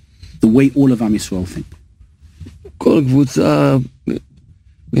influencing the way all of Am Yisrael think. כל קבוצה,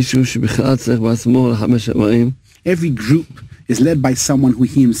 מישהו שבכלל צריך בעצמו לחמש שמיים. Every group is led by someone who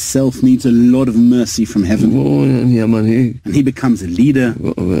he himself needs a lot of mercy from heaven. And he becomes a leader.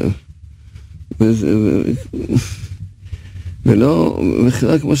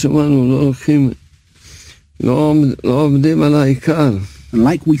 And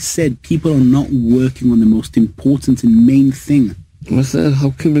like we said, people are not working on the most important and main thing.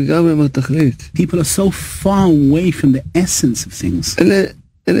 People are so far away from the essence of things.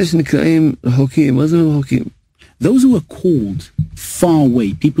 Those who are called far away,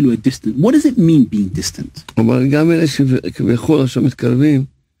 people who are distant, what does it mean being distant? People who are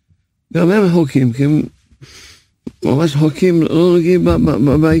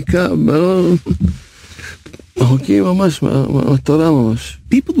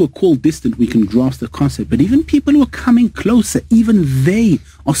called distant, we can grasp the concept, but even people who are coming closer, even they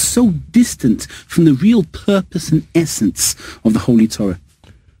are so distant from the real purpose and essence of the Holy Torah.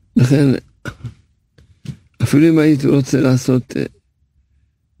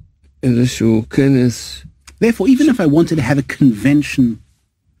 Therefore, even if I wanted to have a convention,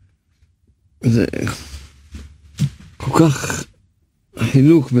 the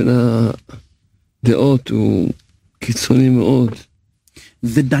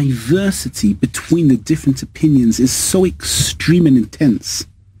diversity between the different opinions is so extreme and intense.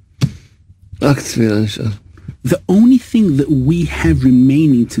 The only thing that we have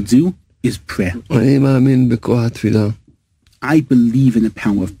remaining to do is prayer. I believe in the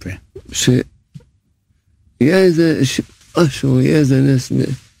power of prayer.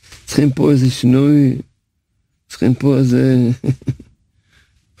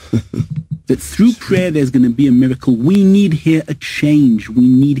 That through prayer there's going to be a miracle. We need here a change. We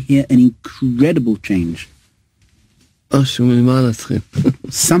need here an incredible change.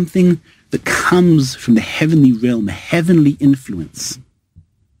 Something that comes from the heavenly realm, a heavenly influence.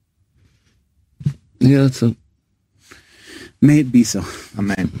 May it be so.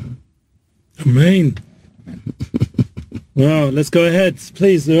 Amen. Amen. Wow, let's go ahead.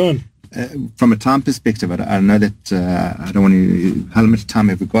 Please, Liron. From a time perspective, I know that I don't want to... How much time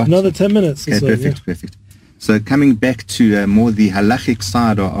have we got? Another 10 minutes. Okay, perfect, perfect. So coming back to more the halachic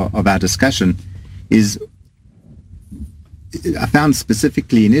side of our discussion is I found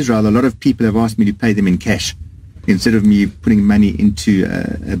specifically in Israel, a lot of people have asked me to pay them in cash instead of me putting money into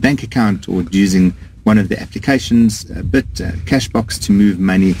a bank account or using one of the applications, Cashbox, to move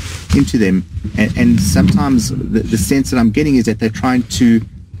money into them. And sometimes the sense that I'm getting is that they're trying to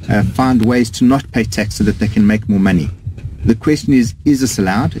find ways to not pay tax so that they can make more money. The question is this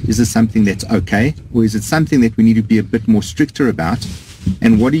allowed? Is this something that's okay? Or is it something that we need to be a bit more stricter about?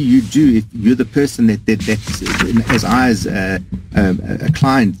 And what do you do if you're the person that as a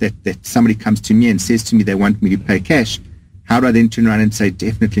client, that somebody comes to me and says to me they want me to pay cash? How do I then turn around and say,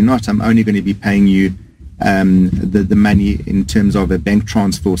 definitely not, I'm only going to be paying you the money in terms of a bank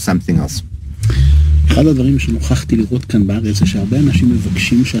transfer or something else? אחד הדברים שנוכחתי לראות כאן בארץ זה שהרבה אנשים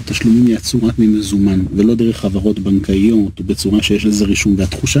מבקשים שהתשלומים יעצו רק ממזומן ולא דרך חברות בנקאיות או בצורה שיש לזה רישום,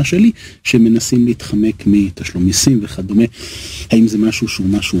 והתחושה שלי שמנסים להתחמק מתשלום מיסים וכדומה. האם זה משהו שהוא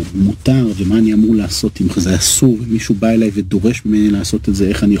משהו מותר, ומה אני אמור לעשות אם זה אסור, ומישהו בא אליי ודורש ממני לעשות את זה,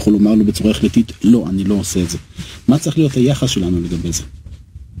 איך אני יכול לומר לו בצורה החלטית לא, אני לא עושה את זה? מה צריך להיות היחס שלנו לגבי זה?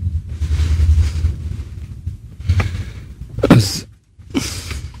 אז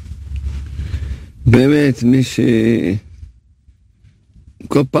באמת, מי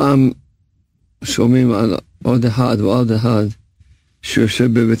כל פעם שומעים על עוד אחד ועוד אחד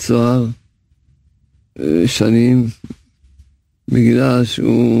שיושב בבית סוהר שנים בגלל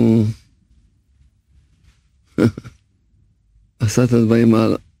שהוא עשה את הדברים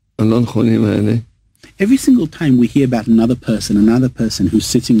הלא נכונים האלה. Every single time we hear about another person who's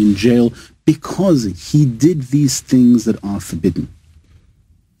sitting in jail because he did these things that are forbidden.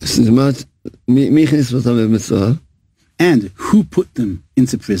 זאת אומרת, מי הכניס אותם לבית סוהר? And who put them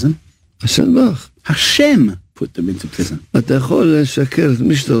into prison? השם ברך. Hashem put them into prison. אתה יכול לשקר את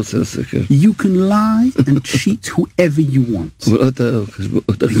מי שאתה רוצה לשקר. You can lie and cheat whoever you want.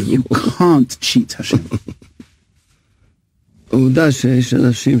 You can't cheat Hashem. העובדה שיש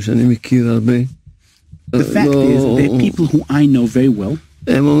אנשים שאני מכיר הרבה. The fact is, there are people who I know very well.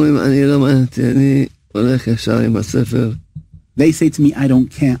 הם אומרים, אני לא מעניינתי, אני הולך ישר עם הספר. They say to me, I don't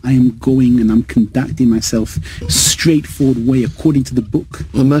care, I am going and I'm conducting myself straightforward way according to the book.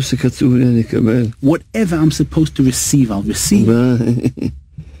 מה שקצוב לי אני אקבל. Whatever I'm supposed to receive, I'll receive.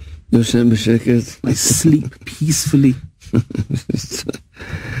 יושן בשקט. I sleep peacefully.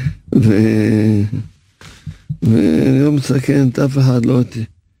 ואני לא מסכן את אף אחד, לא אותי.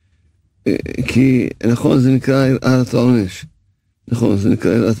 כי נכון, זה נקרא יראת העונש. נכון, זה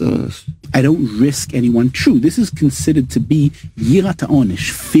נקרא יראת העונש. I don't risk anyone. True, this is considered to be yirat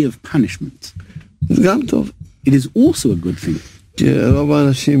ha'onesh, fear of punishment. זה גם טוב. It is also a good thing. כי רוב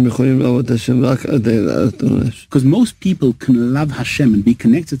האנשים יכולים לעבוד את השם רק עד יראת העונש. Because most people can love Hashem and be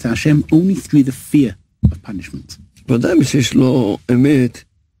connected to Hashem only through the fear of punishment. ודאי מי שיש לו אמת,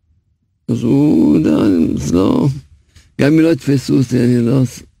 אז הוא יודע, אז לא, גם אם לא יתפסו אותי, אני לא,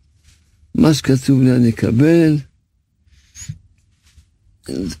 מה שקצוב לי אני אקבל.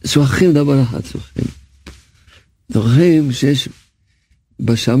 שוכחים דבר אחד, שוכחים שיש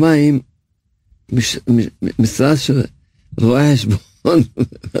בשמיים משרד של רואה חשבון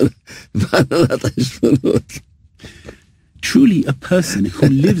והנהלת חשבונות. Truly, a person who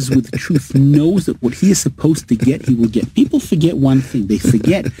lives with the truth knows that what he is supposed to get, he will get. People forget one thing. They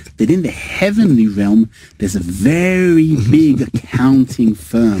forget that in the heavenly realm, there's a very big accounting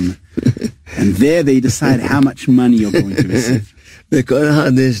firm. And there they decide how much money you're going to receive.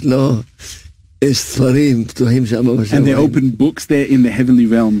 And they open books there in the heavenly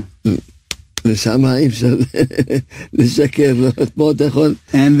realm.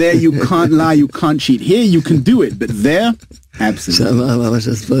 And there you can't lie, you can't cheat. Here you can do it, but there, absolutely.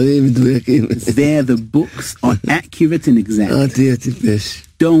 There the books are accurate and exact.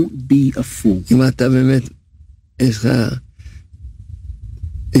 Don't be a fool.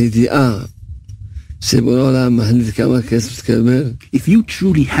 If you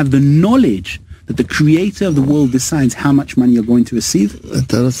truly have the knowledge that the creator of the world decides how much money you're going to receive,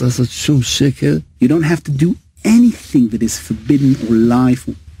 you don't have to do anything that is forbidden or lie.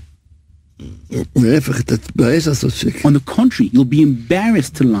 On the contrary, you'll be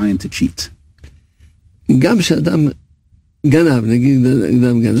embarrassed to lie and to cheat.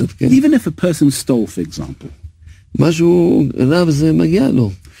 Even if a person stole, for example,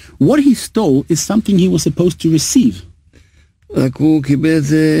 what he stole is something he was supposed to receive. רק הוא קיבל את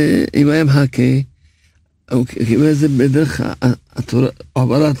זה, אם היה מחכה, הוא קיבל את זה בדרך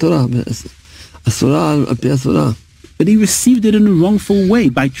עברת התורה, אסורה על פי אסורה. But he received it in a wrongful way,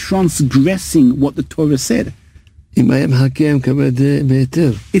 by transgressing what the Torah said. אם היה מחכה, הוא מקבל את זה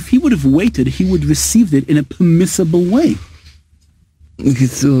בהיתר. If he would have waited, he would have received it in a permissible way.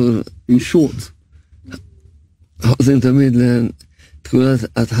 בקיצור, in short, חוזרים תמיד לתקולת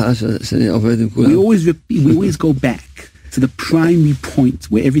התחלה שאני עובד עם כולם. We always go back to the primary point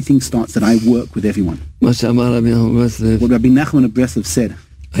where everything starts, that I work with everyone. מה שאמר רבי נחמן ברסלב, What Rabbi Nachman of Breslov said,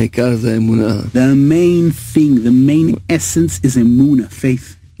 העיקר זה אמונה. the main thing, the main essence is Emuna,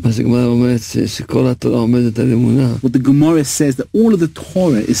 faith. מה שגמרא אומרת שכל התורה עומדת על אמונה. What the Gemara says, that all of the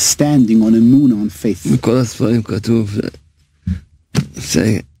Torah is standing on Emuna, on faith. בכל הספרים כתוב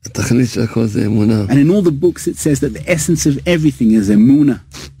שהתכלית של הכל זה אמונה. And in all the books it says that the essence of everything is Emuna.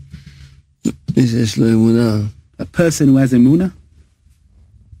 מי שיש לו אמונה, A person who has Emuna,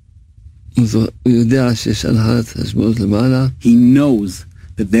 הוא יודע שיש הלכת חשבונות למעלה, he knows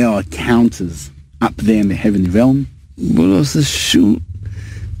that there are counters up there in the heavenly realm, והוא לא עושה שום,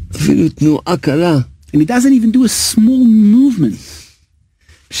 אפילו תנועה קלה, and he doesn't even do a small movement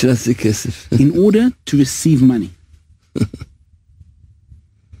בשביל להשיג כסף. in order to receive money.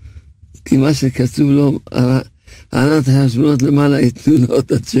 כי מה שכתוב לו, הנהלת החשבונות למעלה ייתנו לו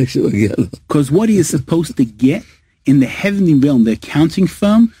את הצ'ק שמגיע לו. Because what he is supposed to get in the heavenly realm, the accounting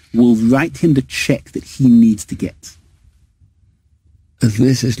firm will write him the check that he needs to get. אז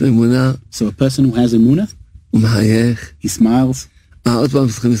מי שיש לו אמונה, So a person who has Emuna, הוא מחייך. he smiles. עוד פעם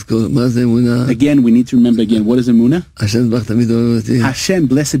צריכים לזכור, מה זה אמונה? Again, we need to remember again, what is Emuna? השם דבר תמיד אוהב אותי, Hashem,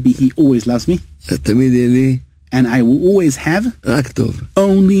 blessed be he, always loves me, תמיד יהיה לי and I will always have רק טוב.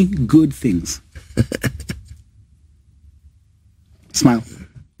 only good things. Smile.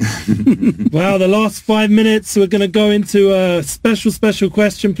 Wow, the last 5 minutes, we're going to go into a special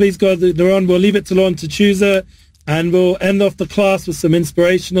question. Please go, Liron. We'll leave it to Liron to choose it, and we'll end off the class with some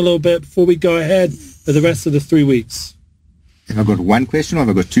inspiration a little bit before we go ahead for the rest of the 3 weeks. Have I got one question or have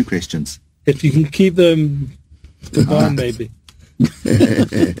I got two questions? If you can keep them combined, maybe.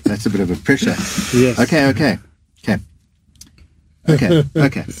 That's a bit of a pressure. Yes. Okay.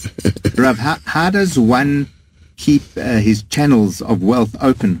 Rav, how does one keep his channels of wealth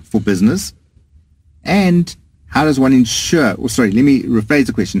open for business? And how does one ensure, let me rephrase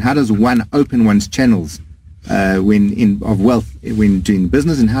the question. How does one open one's channels of wealth when doing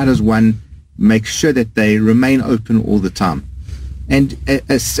business? And how does one make sure that they remain open all the time? And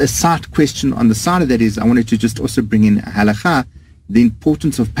a side question on the side of that is, I wanted to just also bring in halakha, the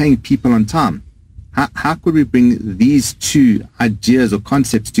importance of paying people on time. How could we bring these two ideas or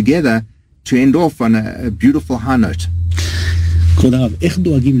concepts together to end off on a beautiful high note? כבוד הרב, איך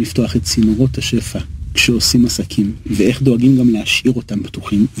דואגים לפתוח את צינורות השפע כשעושים עסקים, ואיך דואגים גם להשאיר אותם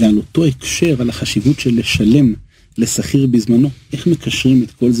פתוחים, ועל אותו הקשר, על החשיבות של לשלם לשכיר בזמנו, איך מקשרים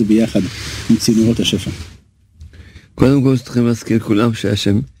את כל זה ביחד עם צינורות השפע? קודם כל צריכים להזכיר כולם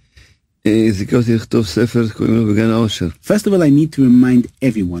שהשם זיכה אותי לכתוב ספר, קוראים לו בגן העושר. First of all, I need to remind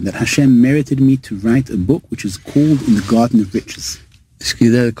everyone that Hashem merited me to write a book which is called In the Garden of Riches.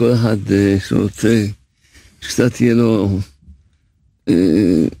 שכדאי לכל אחד שרוצה, שקצת יהיה לו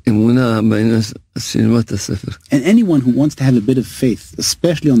אמונה בעניין, אז שילמד את הספר. And anyone who wants to have a bit of faith,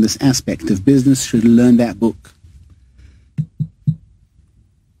 especially on this aspect of business, should learn that book.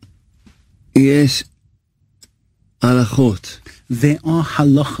 יש הלכות. There are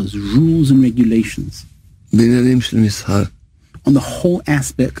halachas, rules and regulations בעניינים של מסחר. on the whole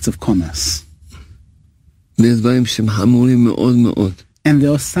aspects of commerce. ויש דברים שהם חמורים מאוד מאוד. And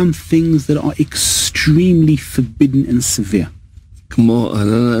there are some things that are extremely forbidden and severe. כמו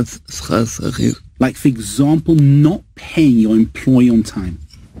הלנת שכר שכיר. Like, for example, not paying your employee on time.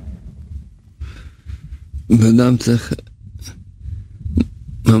 ואדם צריך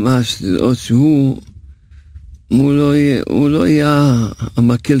ממש לראות שהוא לא יהיה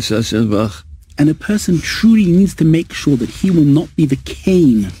המקל של השם ברך. And a person truly needs to make sure that he will not be the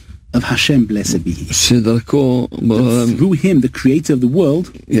cane of Hashem, blessed be he. שדרכו בעולם Through him, the creator of the world,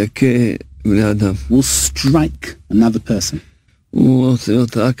 יכה בני אדם. will strike another person. הוא רוצה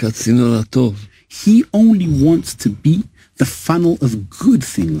להיות רק הצינור הטוב. He only wants to be the funnel of good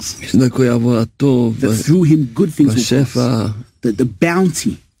things. שדרכו יעבור הטוב. That through him good things will בשפע. pass. The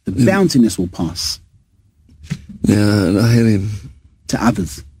bounty, the bountiness will pass לאחרים. to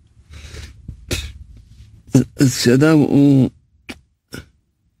others. אז כשאדם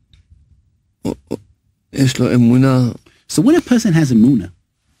יש לו אמונה, So when a person has Emuna,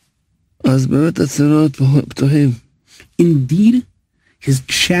 אז באמת הצינורות פתוחים. indeed his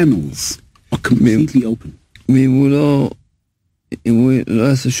channels are completely open. אם הוא לא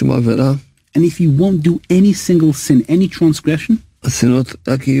יעשה שום עבירה, And if he won't do any single sin, any transgression, הצינורות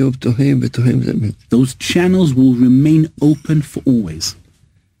רק יהיו פתוחים תמיד. those channels will remain open for always.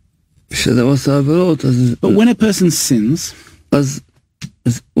 כשאדם עושה עבירות, But when a person sins, אז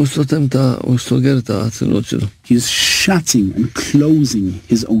הוא סוגר את הצינורות שלו. he's shutting and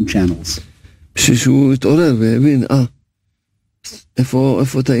closing his own channels. בשביל שהוא יתעורר ויבין,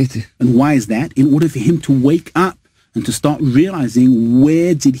 איפה טעיתי? And why is that? In order for him to wake up and to start realizing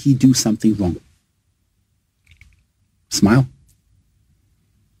where did he do something wrong. Smile.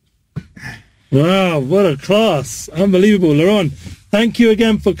 Wow, what a class. Unbelievable. Liron, thank you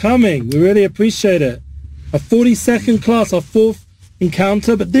again for coming. We really appreciate it. A 40-second class, our fourth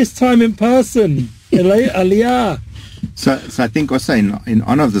encounter, but this time in person. Aliyah. So I think also in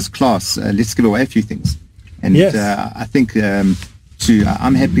honor of this class, let's give away a few things. And yes. I think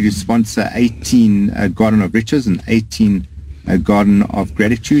I'm happy to sponsor 18 Garden of Riches and 18 Garden of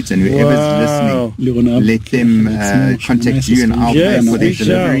Gratitudes, and whoever's listening, let them contact you and I'll pay for their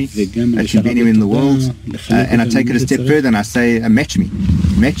delivery to anywhere in the world. And I take it a step further and I say, match me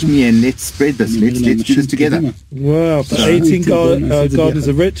and let's spread this. Let's do this together. Wow, so 18 Gardens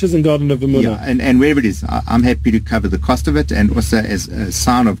of Riches and Garden of Emuna. Yeah, and wherever it is, I'm happy to cover the cost of it, and also as a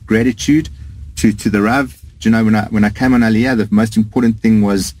sign of gratitude to the Rav. You know, when I came on Aliyah, the most important thing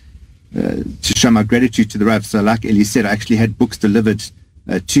was to show my gratitude to the Rav. So like Eli said, I actually had books delivered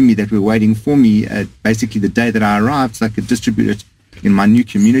to me that were waiting for me basically the day that I arrived, so I could distribute it in my new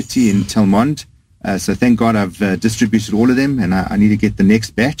community in Telmond. So thank God I've distributed all of them, and I need to get the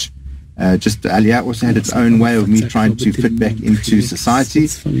next batch. Just Aliyah also had its own way of me trying to fit back into society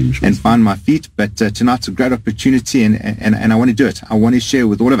and find my feet. But tonight's a great opportunity, and I want to do it. I want to share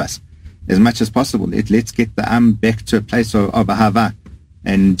with all of us as much as possible. Let's get the back to a place of ahava.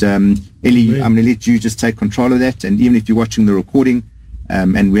 And Eli, I'm going to let you just take control of that. And even if you're watching the recording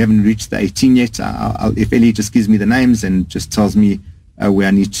and we haven't reached the 18 yet, if Eli just gives me the names and just tells me where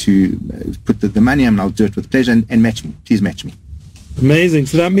I need to put the money, and I'll do it with pleasure. And match me. Please match me. Amazing.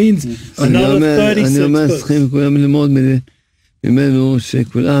 So that means another 36 books.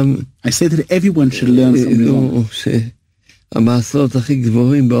 I say that everyone should learn something.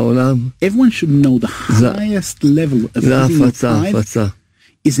 Everyone should know the highest level of living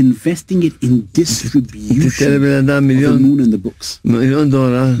is investing it in distribution of the moon and the books. You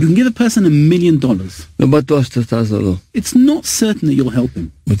can give a person $1 million. It's not certain that you'll help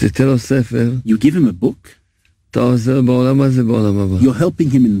him. You give him a book, you're helping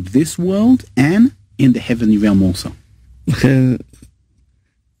him in this world and in the heavenly realm also.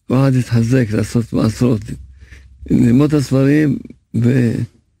 ללמוד הספרים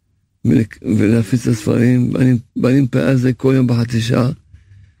ולהפיץ את הספרים, בנים פעל זה כל יום בחצי שעה,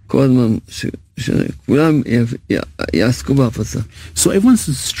 כל הזמן שכולם יעסקו בהפצה. So everyone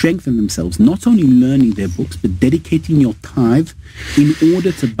should strengthen themselves, not only learning their books, but dedicating your tithe in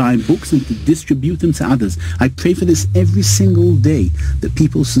order to buy books and to distribute them to others. I pray for this every single day, that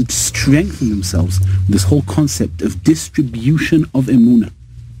people should strengthen themselves with this whole concept of distribution of Emuna.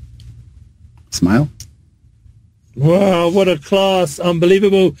 Smile. Wow, what a class.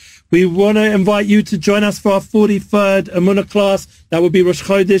 Unbelievable. We want to invite you to join us for our 43rd Emuna class. That will be Rosh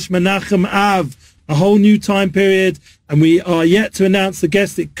Chodesh Menachem Av, a whole new time period. And we are yet to announce the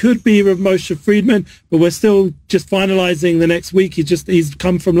guest. It could be Rav Moshe Friedman, but we're still just finalizing the next week. He's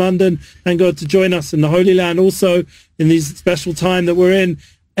come from London, thank God, to join us in the Holy Land also in this special time that we're in.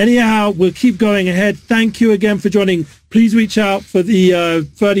 Anyhow, we'll keep going ahead. Thank you again for joining. Please reach out for the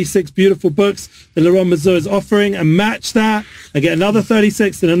 36 beautiful books that Liron Mazor is offering and match that and get another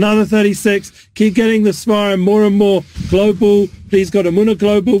 36 and another 36. Keep getting the Svarim more and more global. Please go to Emuna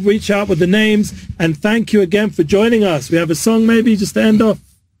Global. Reach out with the names. And thank you again for joining us. We have a song maybe just to end off.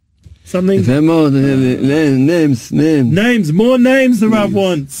 Something. Names. Names. More names the Rav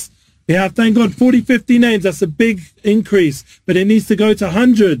wants. We have, thank God, 40, 50 names. That's a big increase, but it needs to go to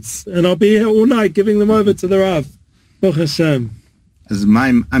hundreds. And I'll be here all night giving them over to the Rav. Baruch Hashem. As my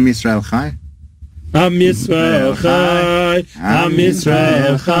Am Yisrael Chai. Am Yisrael Chai. Am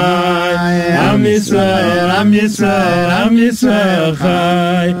Yisrael Chai. Am Yisrael. Am Yisrael. Am Yisrael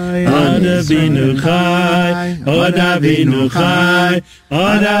Chai. Od Avinu Chai. Od Avinu Chai.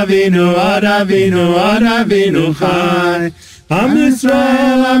 Od Avinu. Od Avinu. Od Avinu Chai. Am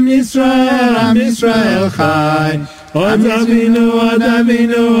Yisrael, Am Yisrael, Am Yisrael Chai. Od Avinu, Od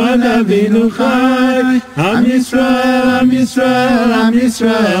Avinu, Od Avinu Chai. Am Yisrael, Am Yisrael, Am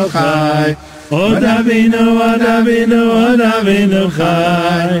Yisrael Chai. Od Avinu, Od Avinu, Od Avinu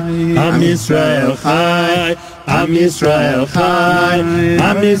Chai. Am Yisrael Chai. Am Yisrael Chai.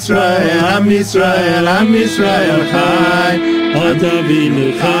 Am Yisrael, Am Yisrael, Am Yisrael Chai. Od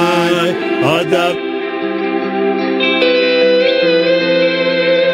Avinu Chai. Od Avinu.